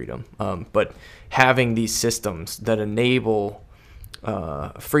encroachments on freedom. But having these systems that enable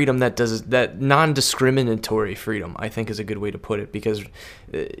freedom, that non-discriminatory freedom, I think is a good way to put it, because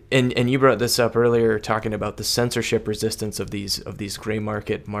and you brought this up earlier, talking about the censorship resistance of these gray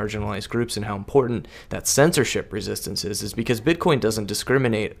market marginalized groups, and how important that censorship resistance is because Bitcoin doesn't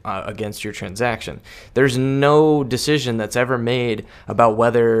discriminate against your transaction. There's no decision that's ever made about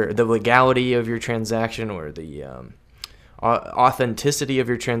whether the legality of your transaction or the authenticity of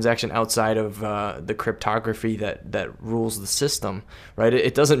your transaction outside of the cryptography that rules the system, right?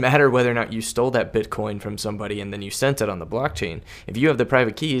 It doesn't matter whether or not you stole that Bitcoin from somebody and then you sent it on the blockchain. If you have the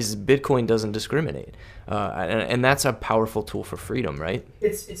private keys, Bitcoin doesn't discriminate, and that's a powerful tool for freedom, right?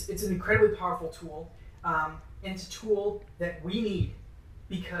 It's an incredibly powerful tool, and it's a tool that we need,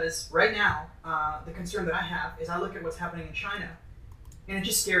 because right now the concern that I have is I look at what's happening in China, and it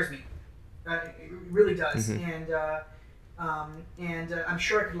just scares me. It really does, and I'm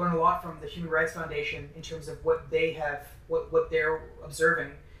sure I could learn a lot from the Human Rights Foundation in terms of what they have, what they're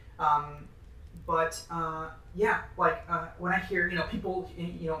observing. When I hear, people,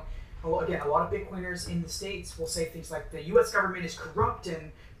 again, a lot of Bitcoiners in the States will say things like the U.S. government is corrupt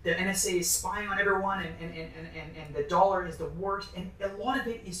and the NSA is spying on everyone, and the dollar is the worst, and a lot of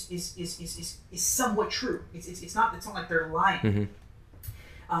it is somewhat true. It's not like they're lying.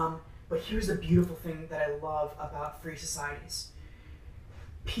 But here's the beautiful thing that I love about free societies.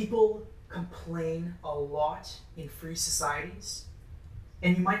 People complain a lot in free societies,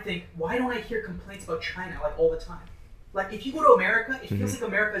 and you might think, why don't I hear complaints about China like all the time? Like, if you go to America, it feels like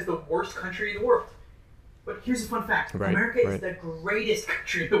America is the worst country in the world. But here's a fun fact. America is the greatest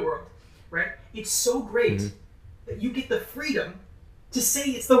country in the world, right? It's so great that you get the freedom to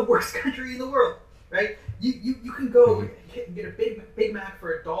say it's the worst country in the world, right? You can go and get a Big Mac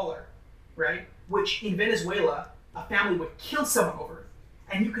for $1, right? Which in Venezuela, a family would kill someone over.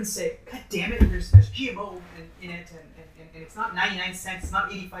 And you can say, God damn it, there's GMO in it, and it's not 99 cents, it's not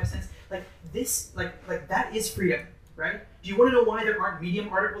 85 cents. Like this, like that is freedom, right? Do you want to know why there aren't Medium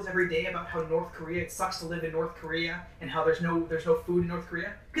articles every day about how North Korea, it sucks to live in North Korea, and how there's no food in North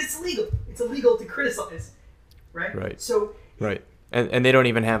Korea? Because it's illegal. It's illegal to criticize, right? Right. So right. And they don't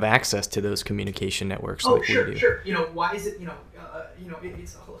even have access to those communication networks like we do. Sure. Why is it?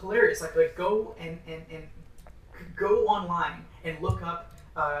 It's hilarious. Like go and go online and look up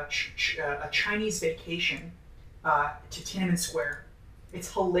a Chinese vacation to Tiananmen Square.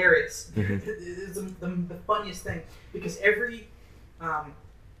 It's hilarious. It's the funniest thing, because every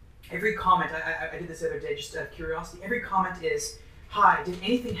comment, I did this the other day just out of curiosity. Every comment is, "Hi, did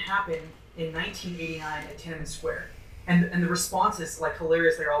anything happen in 1989 at Tiananmen Square?" And the response is like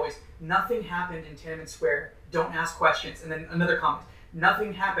hilarious. They're always, "Nothing happened in Tiananmen Square. Don't ask questions." And then another comment,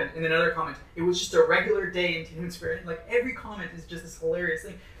 "Nothing happened." And then another comment, "It was just a regular day in Tiananmen Square." And like every comment is just this hilarious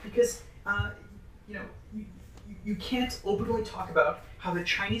thing, because you can't openly talk about how the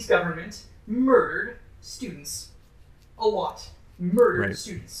Chinese government murdered students a lot. Murdered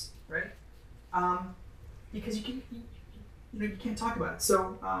students, right? Because you can't talk about it.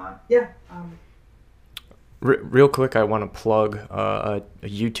 So Real quick, I want to plug a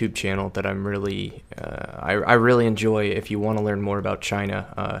YouTube channel that I'm really, I really enjoy. If you want to learn more about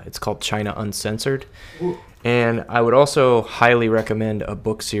China, it's called China Uncensored. Ooh. And I would also highly recommend a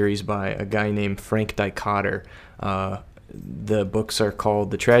book series by a guy named Frank Dichotter. The books are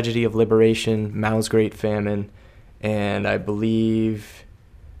called The Tragedy of Liberation, Mao's Great Famine, and I believe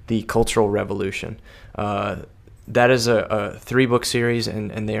The Cultural Revolution. That is a 3-book series,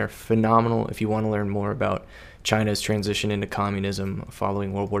 and they are phenomenal if you want to learn more about China's transition into communism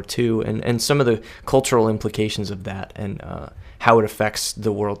following World War II and some of the cultural implications of that and how it affects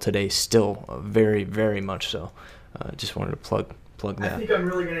the world today still very, very much so. Just wanted to plug that. I think I'm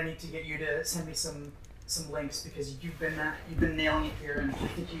really going to need to get you to send me some links because you've been nailing it here, and I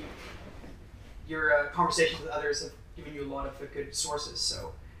think your conversations with others have given you a lot of good sources.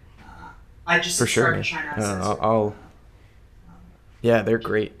 So I just for sure, subscribe to China. Yeah, they're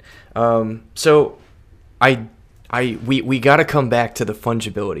great. So we got to come back to the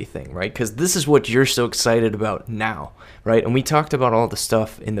fungibility thing, right? Because this is what you're so excited about now, right? And we talked about all the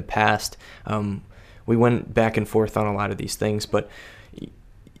stuff in the past. We went back and forth on a lot of these things, but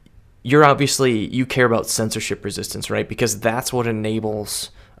you care about censorship resistance, right? Because that's what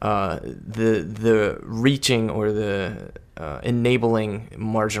enables the reaching or the enabling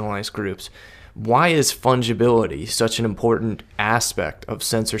marginalized groups. Why is fungibility such an important aspect of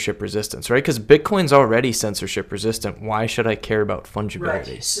censorship resistance, right? Because Bitcoin's already censorship resistant. Why should I care about fungibility?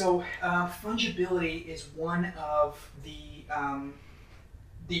 Right. So fungibility is one of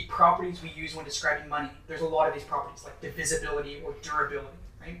the properties we use when describing money. There's a lot of these properties like divisibility or durability,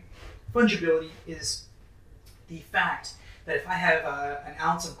 right? Fungibility is the fact that if I have an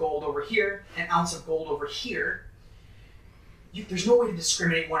ounce of gold over here, an ounce of gold over here, there's no way to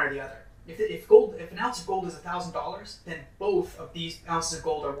discriminate one or the other. If an ounce of gold is $1,000, then both of these ounces of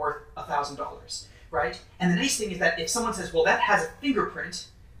gold are worth $1,000, right? And the nice thing is that if someone says, well, that has a fingerprint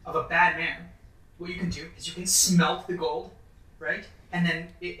of a bad man, what you can do is you can smelt the gold, right? And then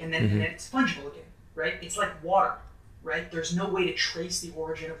it's fungible again, right? It's like water, right? There's no way to trace the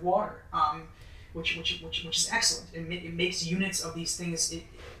origin of water, which is excellent. It makes units of these things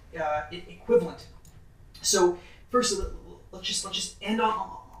equivalent. So first, let's just end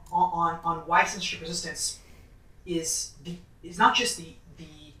on why censorship resistance is not just an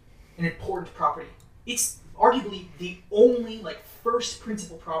important property. It's arguably the only first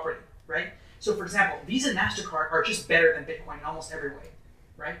principle property, right? So for example, Visa and MasterCard are just better than Bitcoin in almost every way,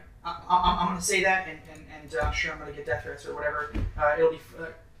 right? I'm going to say that, and I'm sure I'm going to get death threats or whatever. It'll be.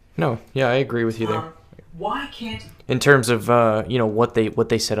 No, yeah, I agree with you there. Why can't? In terms of what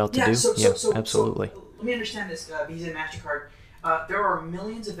they set out to do, so absolutely. So let me understand this. Visa and MasterCard. There are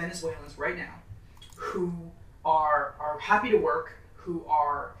millions of Venezuelans right now who are happy to work, who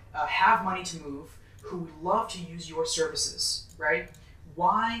are have money to move, who would love to use your services, right?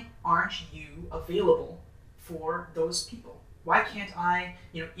 Why aren't you available for those people? Why can't I,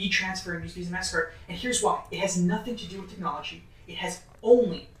 e-transfer and use Visa and MasterCard? And here's why. It has nothing to do with technology. It has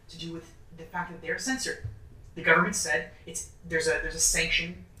only to do with the fact that they're censored. The government said there's a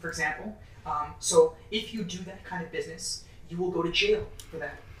sanction, for example. So if you do that kind of business, you will go to jail for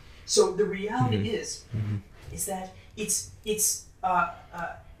that. So the reality is that it's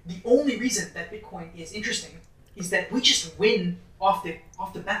the only reason that Bitcoin is interesting is that we just win off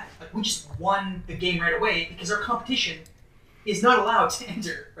the bat. Like we just won the game right away because our competition is not allowed to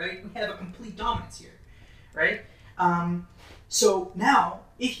enter. Right? We have a complete dominance here. Right? So now,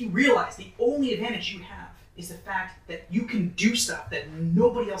 if you realize the only advantage you have is the fact that you can do stuff that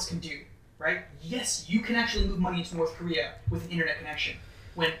nobody else can do. Right? Yes, you can actually move money into North Korea with an internet connection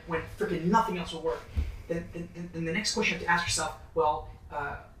when freaking nothing else will work. Then the next question you have to ask yourself, well,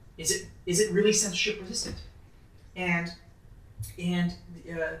 is it really censorship resistant? And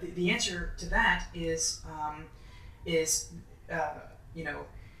the answer to that is it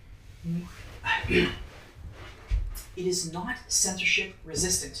is not censorship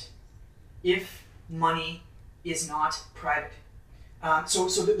resistant if money is not private. So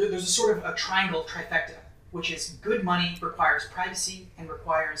there's a sort of a triangle trifecta, which is good money requires privacy and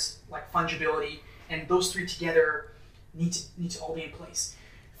requires fungibility, and those three together need to all be in place.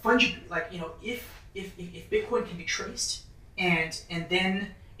 If Bitcoin can be traced and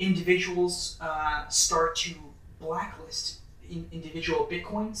then individuals start to blacklist individual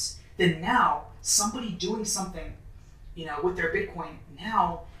Bitcoins, then now somebody doing something with their Bitcoin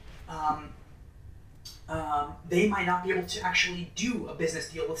now. They might not be able to actually do a business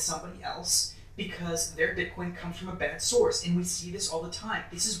deal with somebody else because their Bitcoin comes from a bad source. And we see this all the time.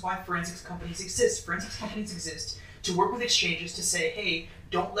 This is why forensics companies exist. Forensics companies exist to work with exchanges to say, hey,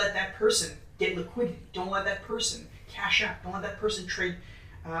 don't let that person get liquidity. Don't let that person cash out. Don't let that person trade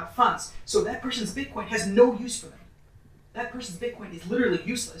funds. So that person's Bitcoin has no use for them. That person's Bitcoin is literally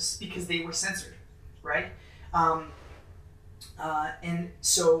useless because they were censored, right? And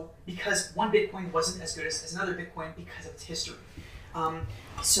so, because one Bitcoin wasn't as good as another Bitcoin because of its history.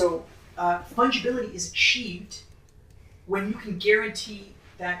 Fungibility is achieved when you can guarantee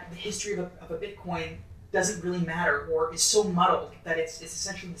that the history of a Bitcoin doesn't really matter, or is so muddled that it's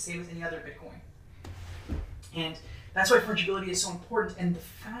essentially the same as any other Bitcoin. And that's why fungibility is so important. And the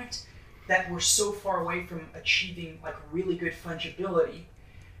fact that we're so far away from achieving like really good fungibility,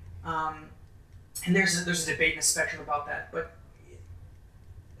 and there's a debate in the spectrum about that, but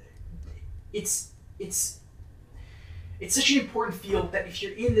it's such an important field that if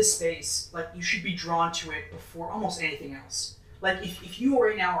you're in this space, like, you should be drawn to it before almost anything else. Like, if you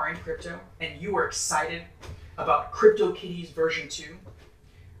right now are in crypto and you are excited about CryptoKitties version 2,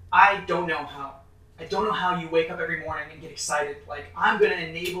 I don't know how. I don't know how you wake up every morning and get excited. Like, I'm going to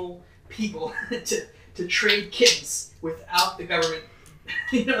enable people to trade kittens without the government.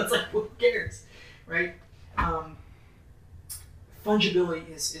 It's like, who cares, right? Fungibility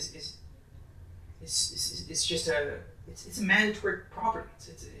is just it's a mandatory property.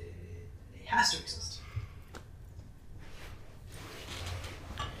 It has to exist.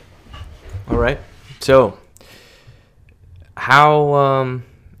 All right. So, how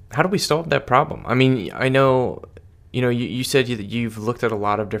do we solve that problem? I mean, I know, you said that you've looked at a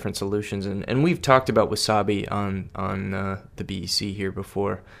lot of different solutions, and we've talked about Wasabi on the BEC here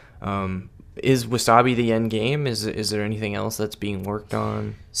before. Is Wasabi the end game? Is there anything else that's being worked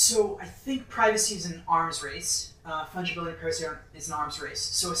on? So I think privacy is an arms race. Fungibility and privacy is an arms race.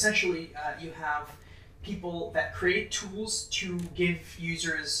 So essentially, you have people that create tools to give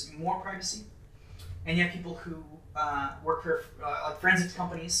users more privacy, and you have people who work for like forensics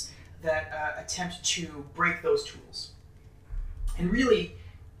companies that attempt to break those tools. And really,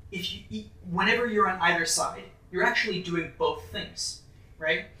 whenever you're on either side, you're actually doing both things,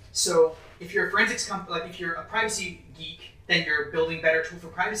 right? So if you're a forensics company, like if you're a privacy geek, then you're building better tools for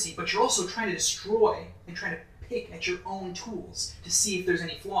privacy, but you're also trying to destroy and trying to pick at your own tools to see if there's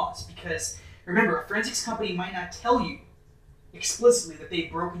any flaws. Because remember, a forensics company might not tell you explicitly that they've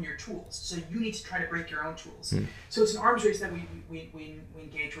broken your tools, so you need to try to break your own tools. So it's an arms race that we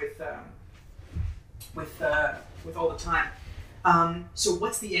engage with all the time. So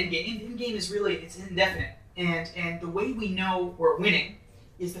what's the end game? The end game is really, it's indefinite, and the way we know we're winning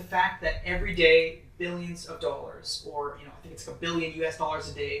is the fact that every day billions of dollars, or I think it's $1 billion US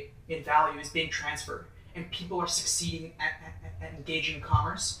a day in value, is being transferred, and people are succeeding at engaging in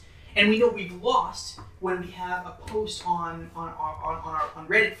commerce. And we know we've lost when we have a post on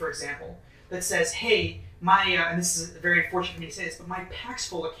Reddit, for example, that says, hey, my, and this is very unfortunate for me to say this, but my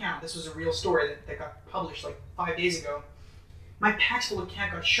Paxful account, this was a real story that got published like 5 days ago, my Paxful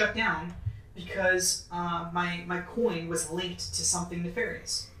account got shut down because my coin was linked to something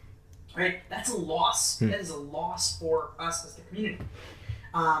nefarious, right? That's a loss. That is a loss for us as the community.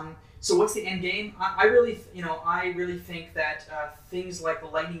 So what's the end game? I really think that things like the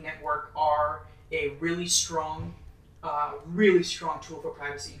Lightning Network are a really strong tool for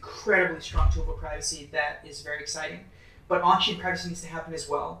privacy, incredibly strong tool for privacy that is very exciting. But on-chain privacy needs to happen as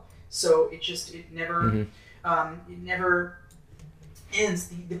well. So it never ends.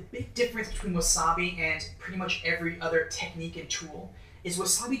 The big difference between Wasabi and pretty much every other technique and tool is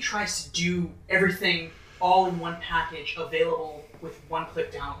Wasabi tries to do everything all in one package, available with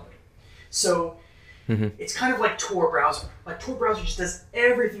one-click download. So it's kind of like Tor browser. Like Tor browser just does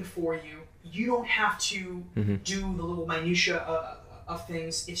everything for you. You don't have to do the little minutia of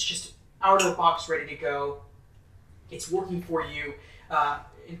things. It's just out of the box, ready to go. It's working for you.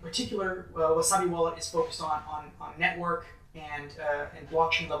 In particular, Wasabi Wallet is focused on network and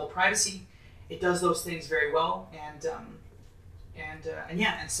blockchain level privacy. It does those things very well, and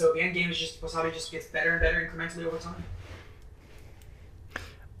so the end game is just Wasabi just gets better and better incrementally over time.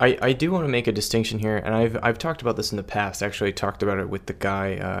 I do want to make a distinction here, and I've talked about this in the past. Actually, I talked about it with the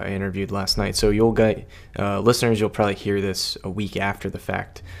guy I interviewed last night. So listeners, you'll probably hear this a week after the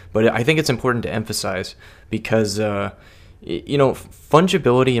fact. But I think it's important to emphasize because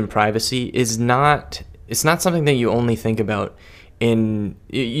fungibility and privacy is not. It's not something that you only think about.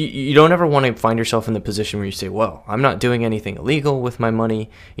 You don't ever want to find yourself in the position where you say, "Well, I'm not doing anything illegal with my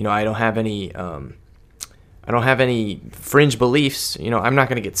money. I don't have any." I don't have any fringe beliefs. I'm not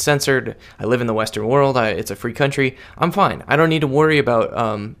going to get censored. I live in the Western world. It's a free country. I'm fine. I don't need to worry about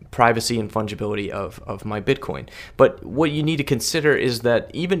privacy and fungibility of my Bitcoin. But what you need to consider is that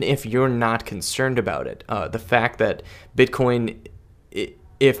even if you're not concerned about it, the fact that Bitcoin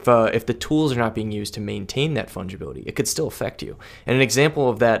if the tools are not being used to maintain that fungibility, it could still affect you. And an example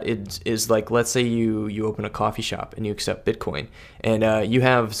of that is like, let's say you open a coffee shop and you accept Bitcoin, and you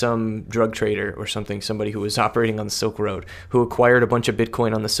have some drug trader or something, somebody who was operating on the Silk Road, who acquired a bunch of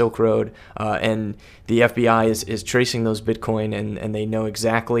Bitcoin on the Silk Road, and the FBI is tracing those Bitcoin, and they know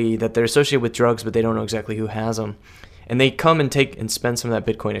exactly that they're associated with drugs, but they don't know exactly who has them. And they come and take and spend some of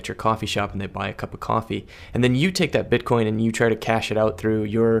that Bitcoin at your coffee shop, and they buy a cup of coffee. And then you take that Bitcoin and you try to cash it out through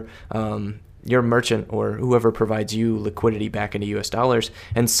your merchant or whoever provides you liquidity back into US dollars.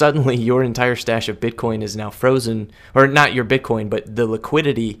 And suddenly your entire stash of Bitcoin is now frozen, or not your Bitcoin, but the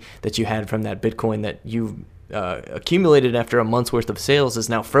liquidity that you had from that Bitcoin that you accumulated after a month's worth of sales is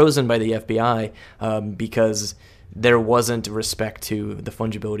now frozen by the FBI because there wasn't respect to the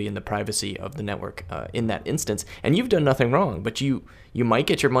fungibility and the privacy of the network in that instance. And you've done nothing wrong, but you might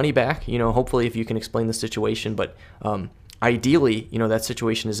get your money back, hopefully, if you can explain the situation. But ideally, that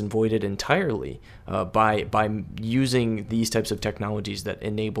situation is avoided entirely by using these types of technologies that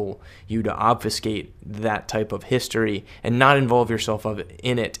enable you to obfuscate that type of history and not involve yourself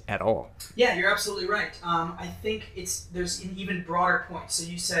in it at all. Yeah, you're absolutely right. I think there's an even broader point. So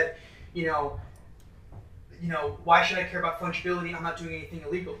you said, why should I care about fungibility? I'm not doing anything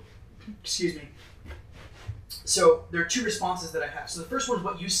illegal. Excuse me. So there are two responses that I have. So the first one is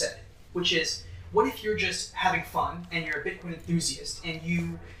what you said, which is, what if you're just having fun and you're a Bitcoin enthusiast and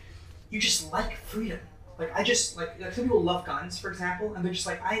you just like freedom? Like some people love guns, for example, and they're just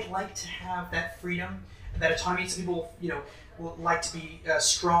like, I'd like to have that freedom, that autonomy. Some people, will like to be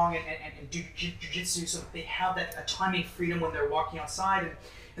strong and do jiu-jitsu so that they have that autonomy and freedom when they're walking outside.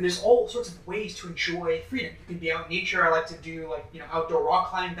 And there's all sorts of ways to enjoy freedom. You can be out in nature. I like to do outdoor rock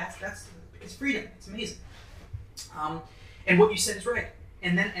climbing. That's because freedom. It's amazing. And what you said is right.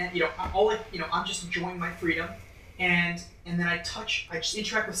 And then I'm just enjoying my freedom, and then I just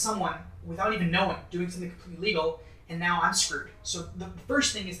interact with someone without even knowing, doing something completely legal, and now I'm screwed. So the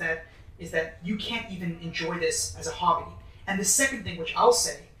first thing is that you can't even enjoy this as a hobby. And the second thing, which I'll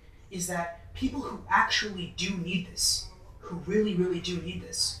say, is that people who actually do need this, who really, really do need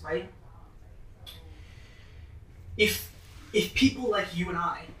this, right? If people like you and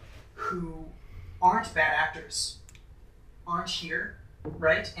I, who aren't bad actors, aren't here,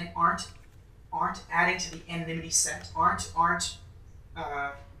 right, and aren't adding to the anonymity set, aren't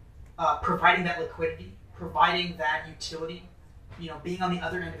providing that liquidity, providing that utility, being on the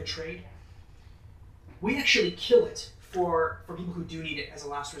other end of a trade, we actually kill it for people who do need it as a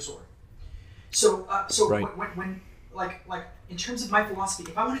last resort. So Right. when like in terms of my philosophy,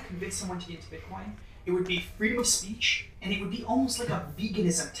 if I want to convince someone to get into Bitcoin, it would be freedom of speech, and it would be almost like a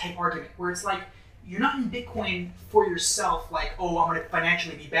veganism type argument, where it's like, you're not in Bitcoin for yourself, like, oh, I'm going to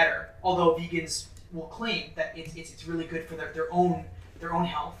financially be better. Although vegans will claim that it's really good for their own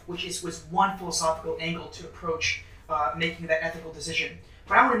health, which was one philosophical angle to approach making that ethical decision.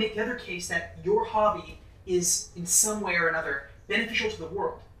 But I want to make the other case that your hobby is in some way or another beneficial to the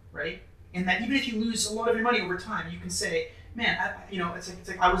world, right? And that even if you lose a lot of your money over time, you can say, man, it's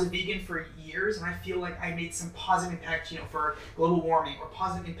like I was a vegan for years, and I feel like I made some positive impact, for global warming, or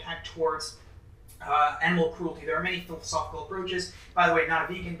positive impact towards animal cruelty. There are many philosophical approaches. By the way, not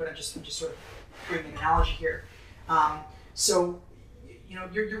a vegan, but I'm just sort of doing an analogy here. So,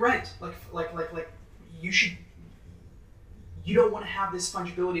 you're right. Like you don't want to have this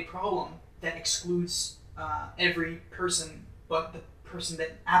fungibility problem that excludes every person, but the person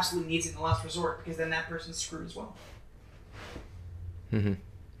that absolutely needs it in the last resort, because then that person's screwed as well. Mm-hmm.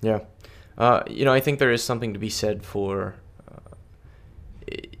 Yeah. I think there is something to be said for,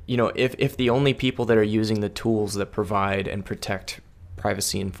 if the only people that are using the tools that provide and protect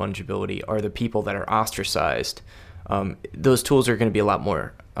privacy and fungibility are the people that are ostracized, those tools are going to be a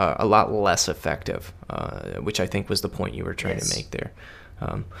lot less effective, which I think was the point you were trying to make there.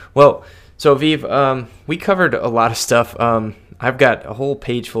 So Aviv, we covered a lot of stuff. I've got a whole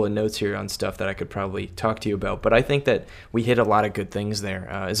page full of notes here on stuff that I could probably talk to you about, but I think that we hit a lot of good things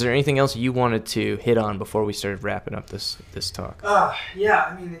there. Is there anything else you wanted to hit on before we started wrapping up this talk? Yeah,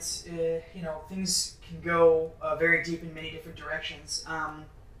 I mean, it's, things can go very deep in many different directions.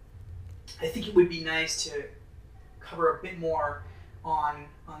 I think it would be nice to cover a bit more on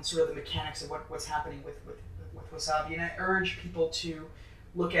sort of the mechanics of what's happening with Wasabi, and I urge people to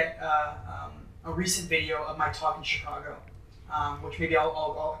look at a recent video of my talk in Chicago, which maybe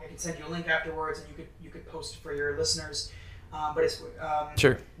I can send you a link afterwards, and you could post for your listeners. But it's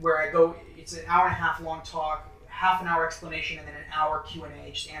sure. Where I go. It's an hour and a half long talk, half an hour explanation, and then an hour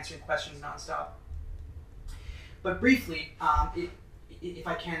Q&A, just answering questions nonstop. But briefly, if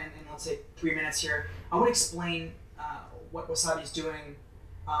I can, in let's say 3 minutes here, I want to explain what Wasabi is doing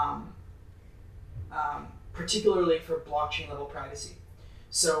um, particularly for blockchain level privacy.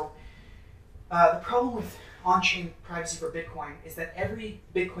 So the problem with on-chain privacy for Bitcoin is that every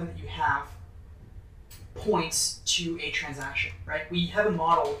Bitcoin that you have points to a transaction, right? We have a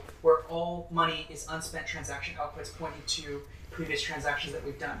model where all money is unspent transaction outputs pointing to previous transactions that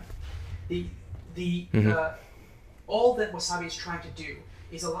we've done. All that Wasabi is trying to do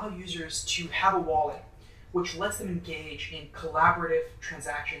is allow users to have a wallet which lets them engage in collaborative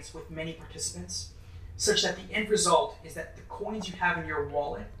transactions with many participants, such that the end result is that the coins you have in your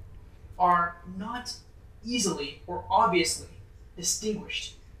wallet are not easily or obviously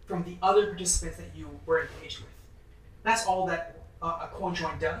distinguished from the other participants that you were engaged with. That's all that a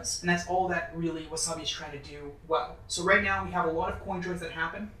CoinJoin does, and that's all that really Wasabi is trying to do well. So right now we have a lot of CoinJoins that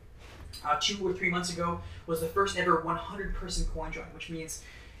happen. 2 or 3 months ago was the first ever 100-person CoinJoin, which means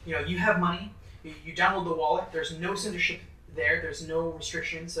you have money, you download the wallet, there's no censorship there, there's no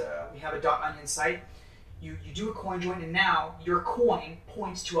restrictions. We have a .onion site. You do a CoinJoin, and now your coin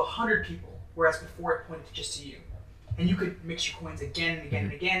points to 100 people, whereas before it pointed just to you. And you could mix your coins again and again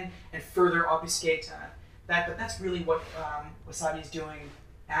and again and further obfuscate that. But that's really what Wasabi is doing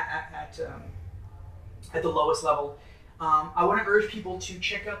at the lowest level. I want to urge people to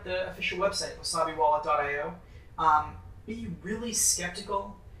check out the official website, wasabiwallet.io. Be really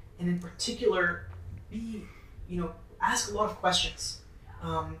skeptical, and in particular, ask a lot of questions.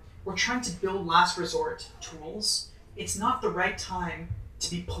 We're trying to build last resort tools. It's not the right time to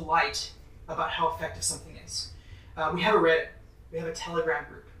be polite about how effective something is. We have a Reddit, we have a Telegram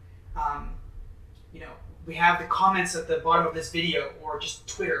group. We have the comments at the bottom of this video, or just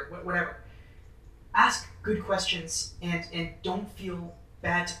Twitter, whatever. Ask good questions and don't feel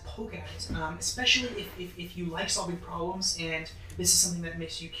bad to poke at it, especially if you like solving problems and this is something that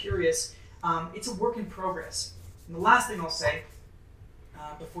makes you curious. It's a work in progress. And the last thing I'll say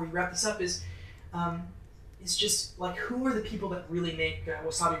before you wrap this up is just like, who are the people that really make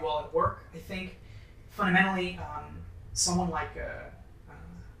Wasabi Wallet work? I think fundamentally someone like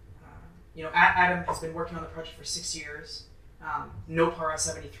Adam has been working on the project for 6 years.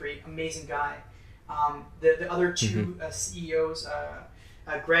 Nopara73, amazing guy. The other two CEOs,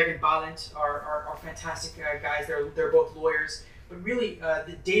 Greg and Balint, are fantastic guys. They're both lawyers. But really,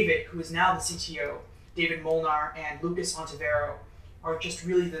 David, who is now the CTO, David Molnar, and Lucas Ontivero are just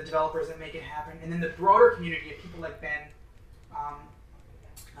really the developers that make it happen. And then the broader community of people like Ben,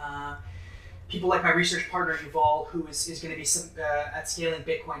 people like my research partner Yuval, who is going to be at Scaling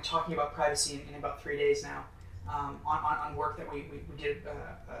Bitcoin talking about privacy in about 3 days now, on work that we did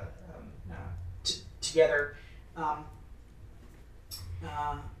together.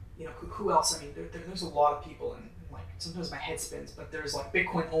 Who else? I mean, there's a lot of people, and like sometimes my head spins. But there's like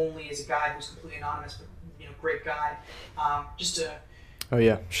Bitcoin Only is a guy who's completely anonymous, but great guy. Oh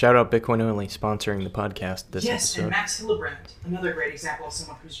yeah! Shout out Bitcoin Only sponsoring the podcast this episode. And Max Hillebrand, another great example of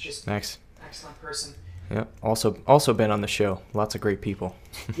someone who's just Max, excellent person. Yeah, also been on the show. Lots of great people.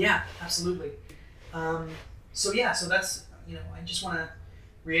 Yeah, absolutely. So that's I just want to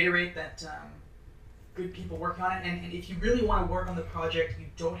reiterate that. Good people working on it, and if you really want to work on the project, you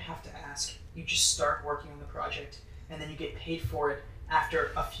don't have to ask. You just start working on the project, and then you get paid for it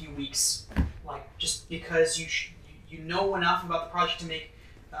after a few weeks. Like, just because you know enough about the project to make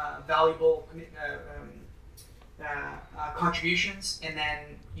valuable contributions, and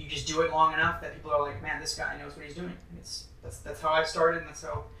then you just do it long enough that people are like, man, this guy knows what he's doing. And that's how I started, and that's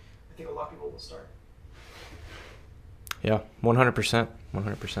how I think a lot of people will start. Yeah, 100%.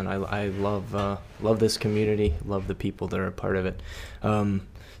 I love this community, love the people that are a part of it.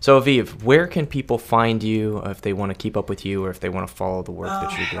 So Aviv, where can people find you if they want to keep up with you, or if they want to follow the work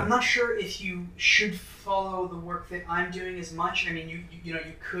that you're doing? I'm not sure if you should follow the work that I'm doing as much. I mean, you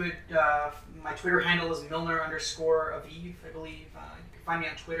could. My Twitter handle is Milner_Aviv, I believe. You can find me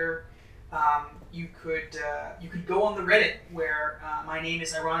on Twitter. You could go on the Reddit, where my name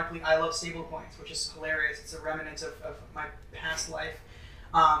is ironically I Love Stablecoins, which is hilarious. It's a remnant of my past life.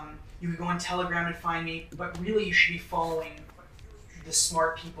 You could go on Telegram and find me, but really you should be following the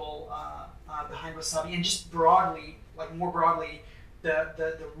smart people behind Wasabi, and just more broadly,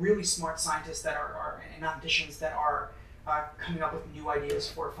 the really smart scientists that are and mathematicians that are coming up with new ideas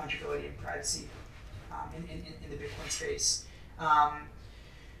for fungibility and privacy in the Bitcoin space.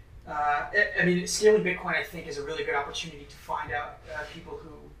 Scaling Bitcoin, I think, is a really good opportunity to find out people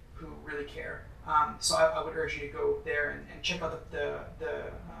who really care. So I would urge you to go there and check out the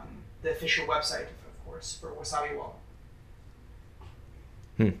official website, of course, for Wasabi Wallet.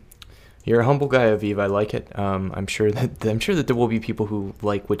 You're a humble guy, Aviv. I like it. I'm sure that there will be people who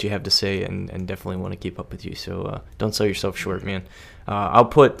like what you have to say and definitely want to keep up with you. So don't sell yourself short, man. I'll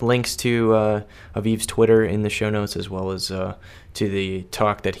put links to Aviv's Twitter in the show notes, as well as to the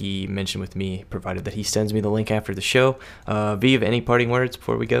talk that he mentioned with me, provided that he sends me the link after the show. Aviv, any parting words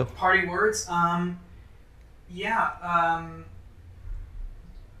before we go? Parting words?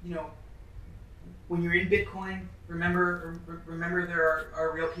 When you're in Bitcoin, remember there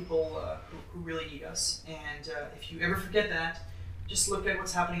are real people who really need us. And if you ever forget that, just look at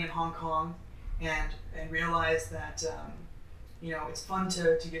what's happening in Hong Kong and realize that it's fun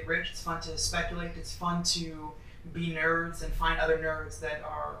to get rich. It's fun to speculate. It's fun to be nerds and find other nerds that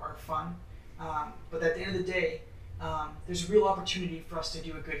are fun. But at the end of the day, there's a real opportunity for us to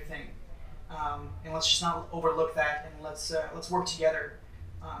do a good thing. And let's just not overlook that, and let's work together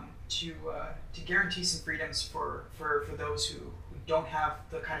to guarantee some freedoms for those who don't have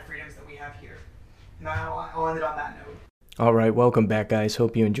the kind of freedoms that we have here. And I'll end it on that note. All right, welcome back, guys.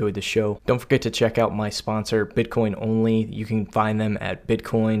 Hope you enjoyed the show. Don't forget to check out my sponsor, Bitcoin Only. You can find them at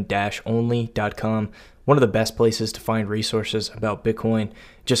bitcoin-only.com. One of the best places to find resources about Bitcoin,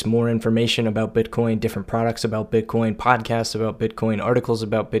 just more information about Bitcoin, different products about Bitcoin, podcasts about Bitcoin, articles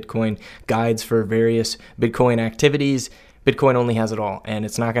about Bitcoin, guides for various Bitcoin activities. Bitcoin Only has it all, and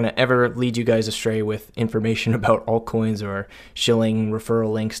it's not going to ever lead you guys astray with information about altcoins or shilling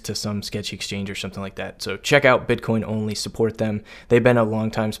referral links to some sketchy exchange or something like that. So check out Bitcoin Only, support them. They've been a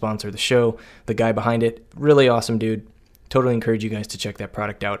longtime sponsor of the show. The guy behind it, really awesome dude. Totally encourage you guys to check that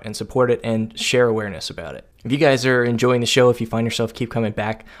product out and support it and share awareness about it. If you guys are enjoying the show, if you find yourself keep coming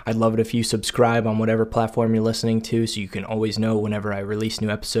back, I'd love it if you subscribe on whatever platform you're listening to so you can always know whenever I release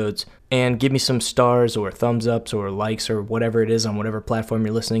new episodes. And give me some stars or thumbs ups or likes or whatever it is on whatever platform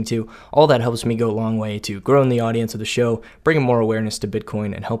you're listening to. All that helps me go a long way to growing the audience of the show, bringing more awareness to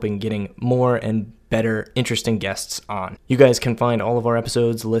Bitcoin, and helping getting more and better, interesting guests on. You guys can find all of our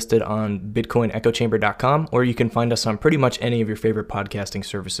episodes listed on bitcoinechochamber.com, or you can find us on pretty much any of your favorite podcasting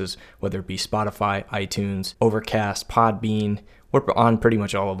services, whether it be Spotify, iTunes, Overcast, Podbean. We're on pretty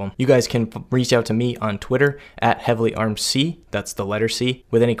much all of them. You guys can reach out to me on Twitter at heavilyarmedc, that's the letter C,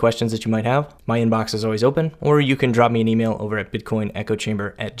 with any questions that you might have. My inbox is always open, or you can drop me an email over at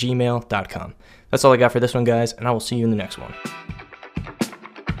bitcoinechochamber@gmail.com. That's all I got for this one, guys, and I will see you in the next one.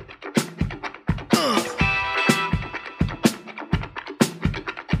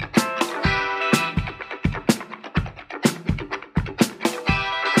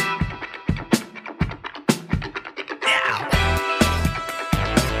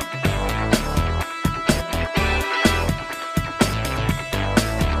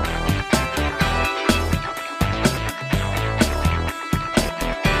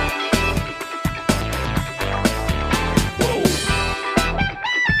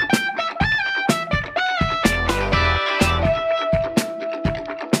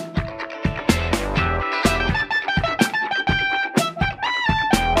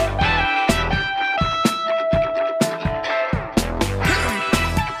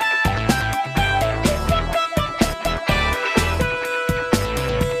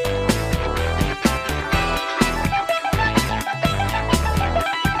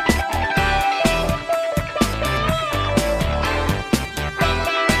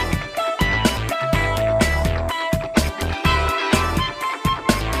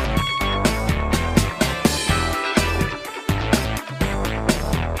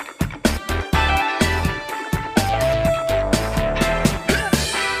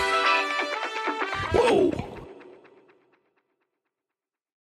 Whoa.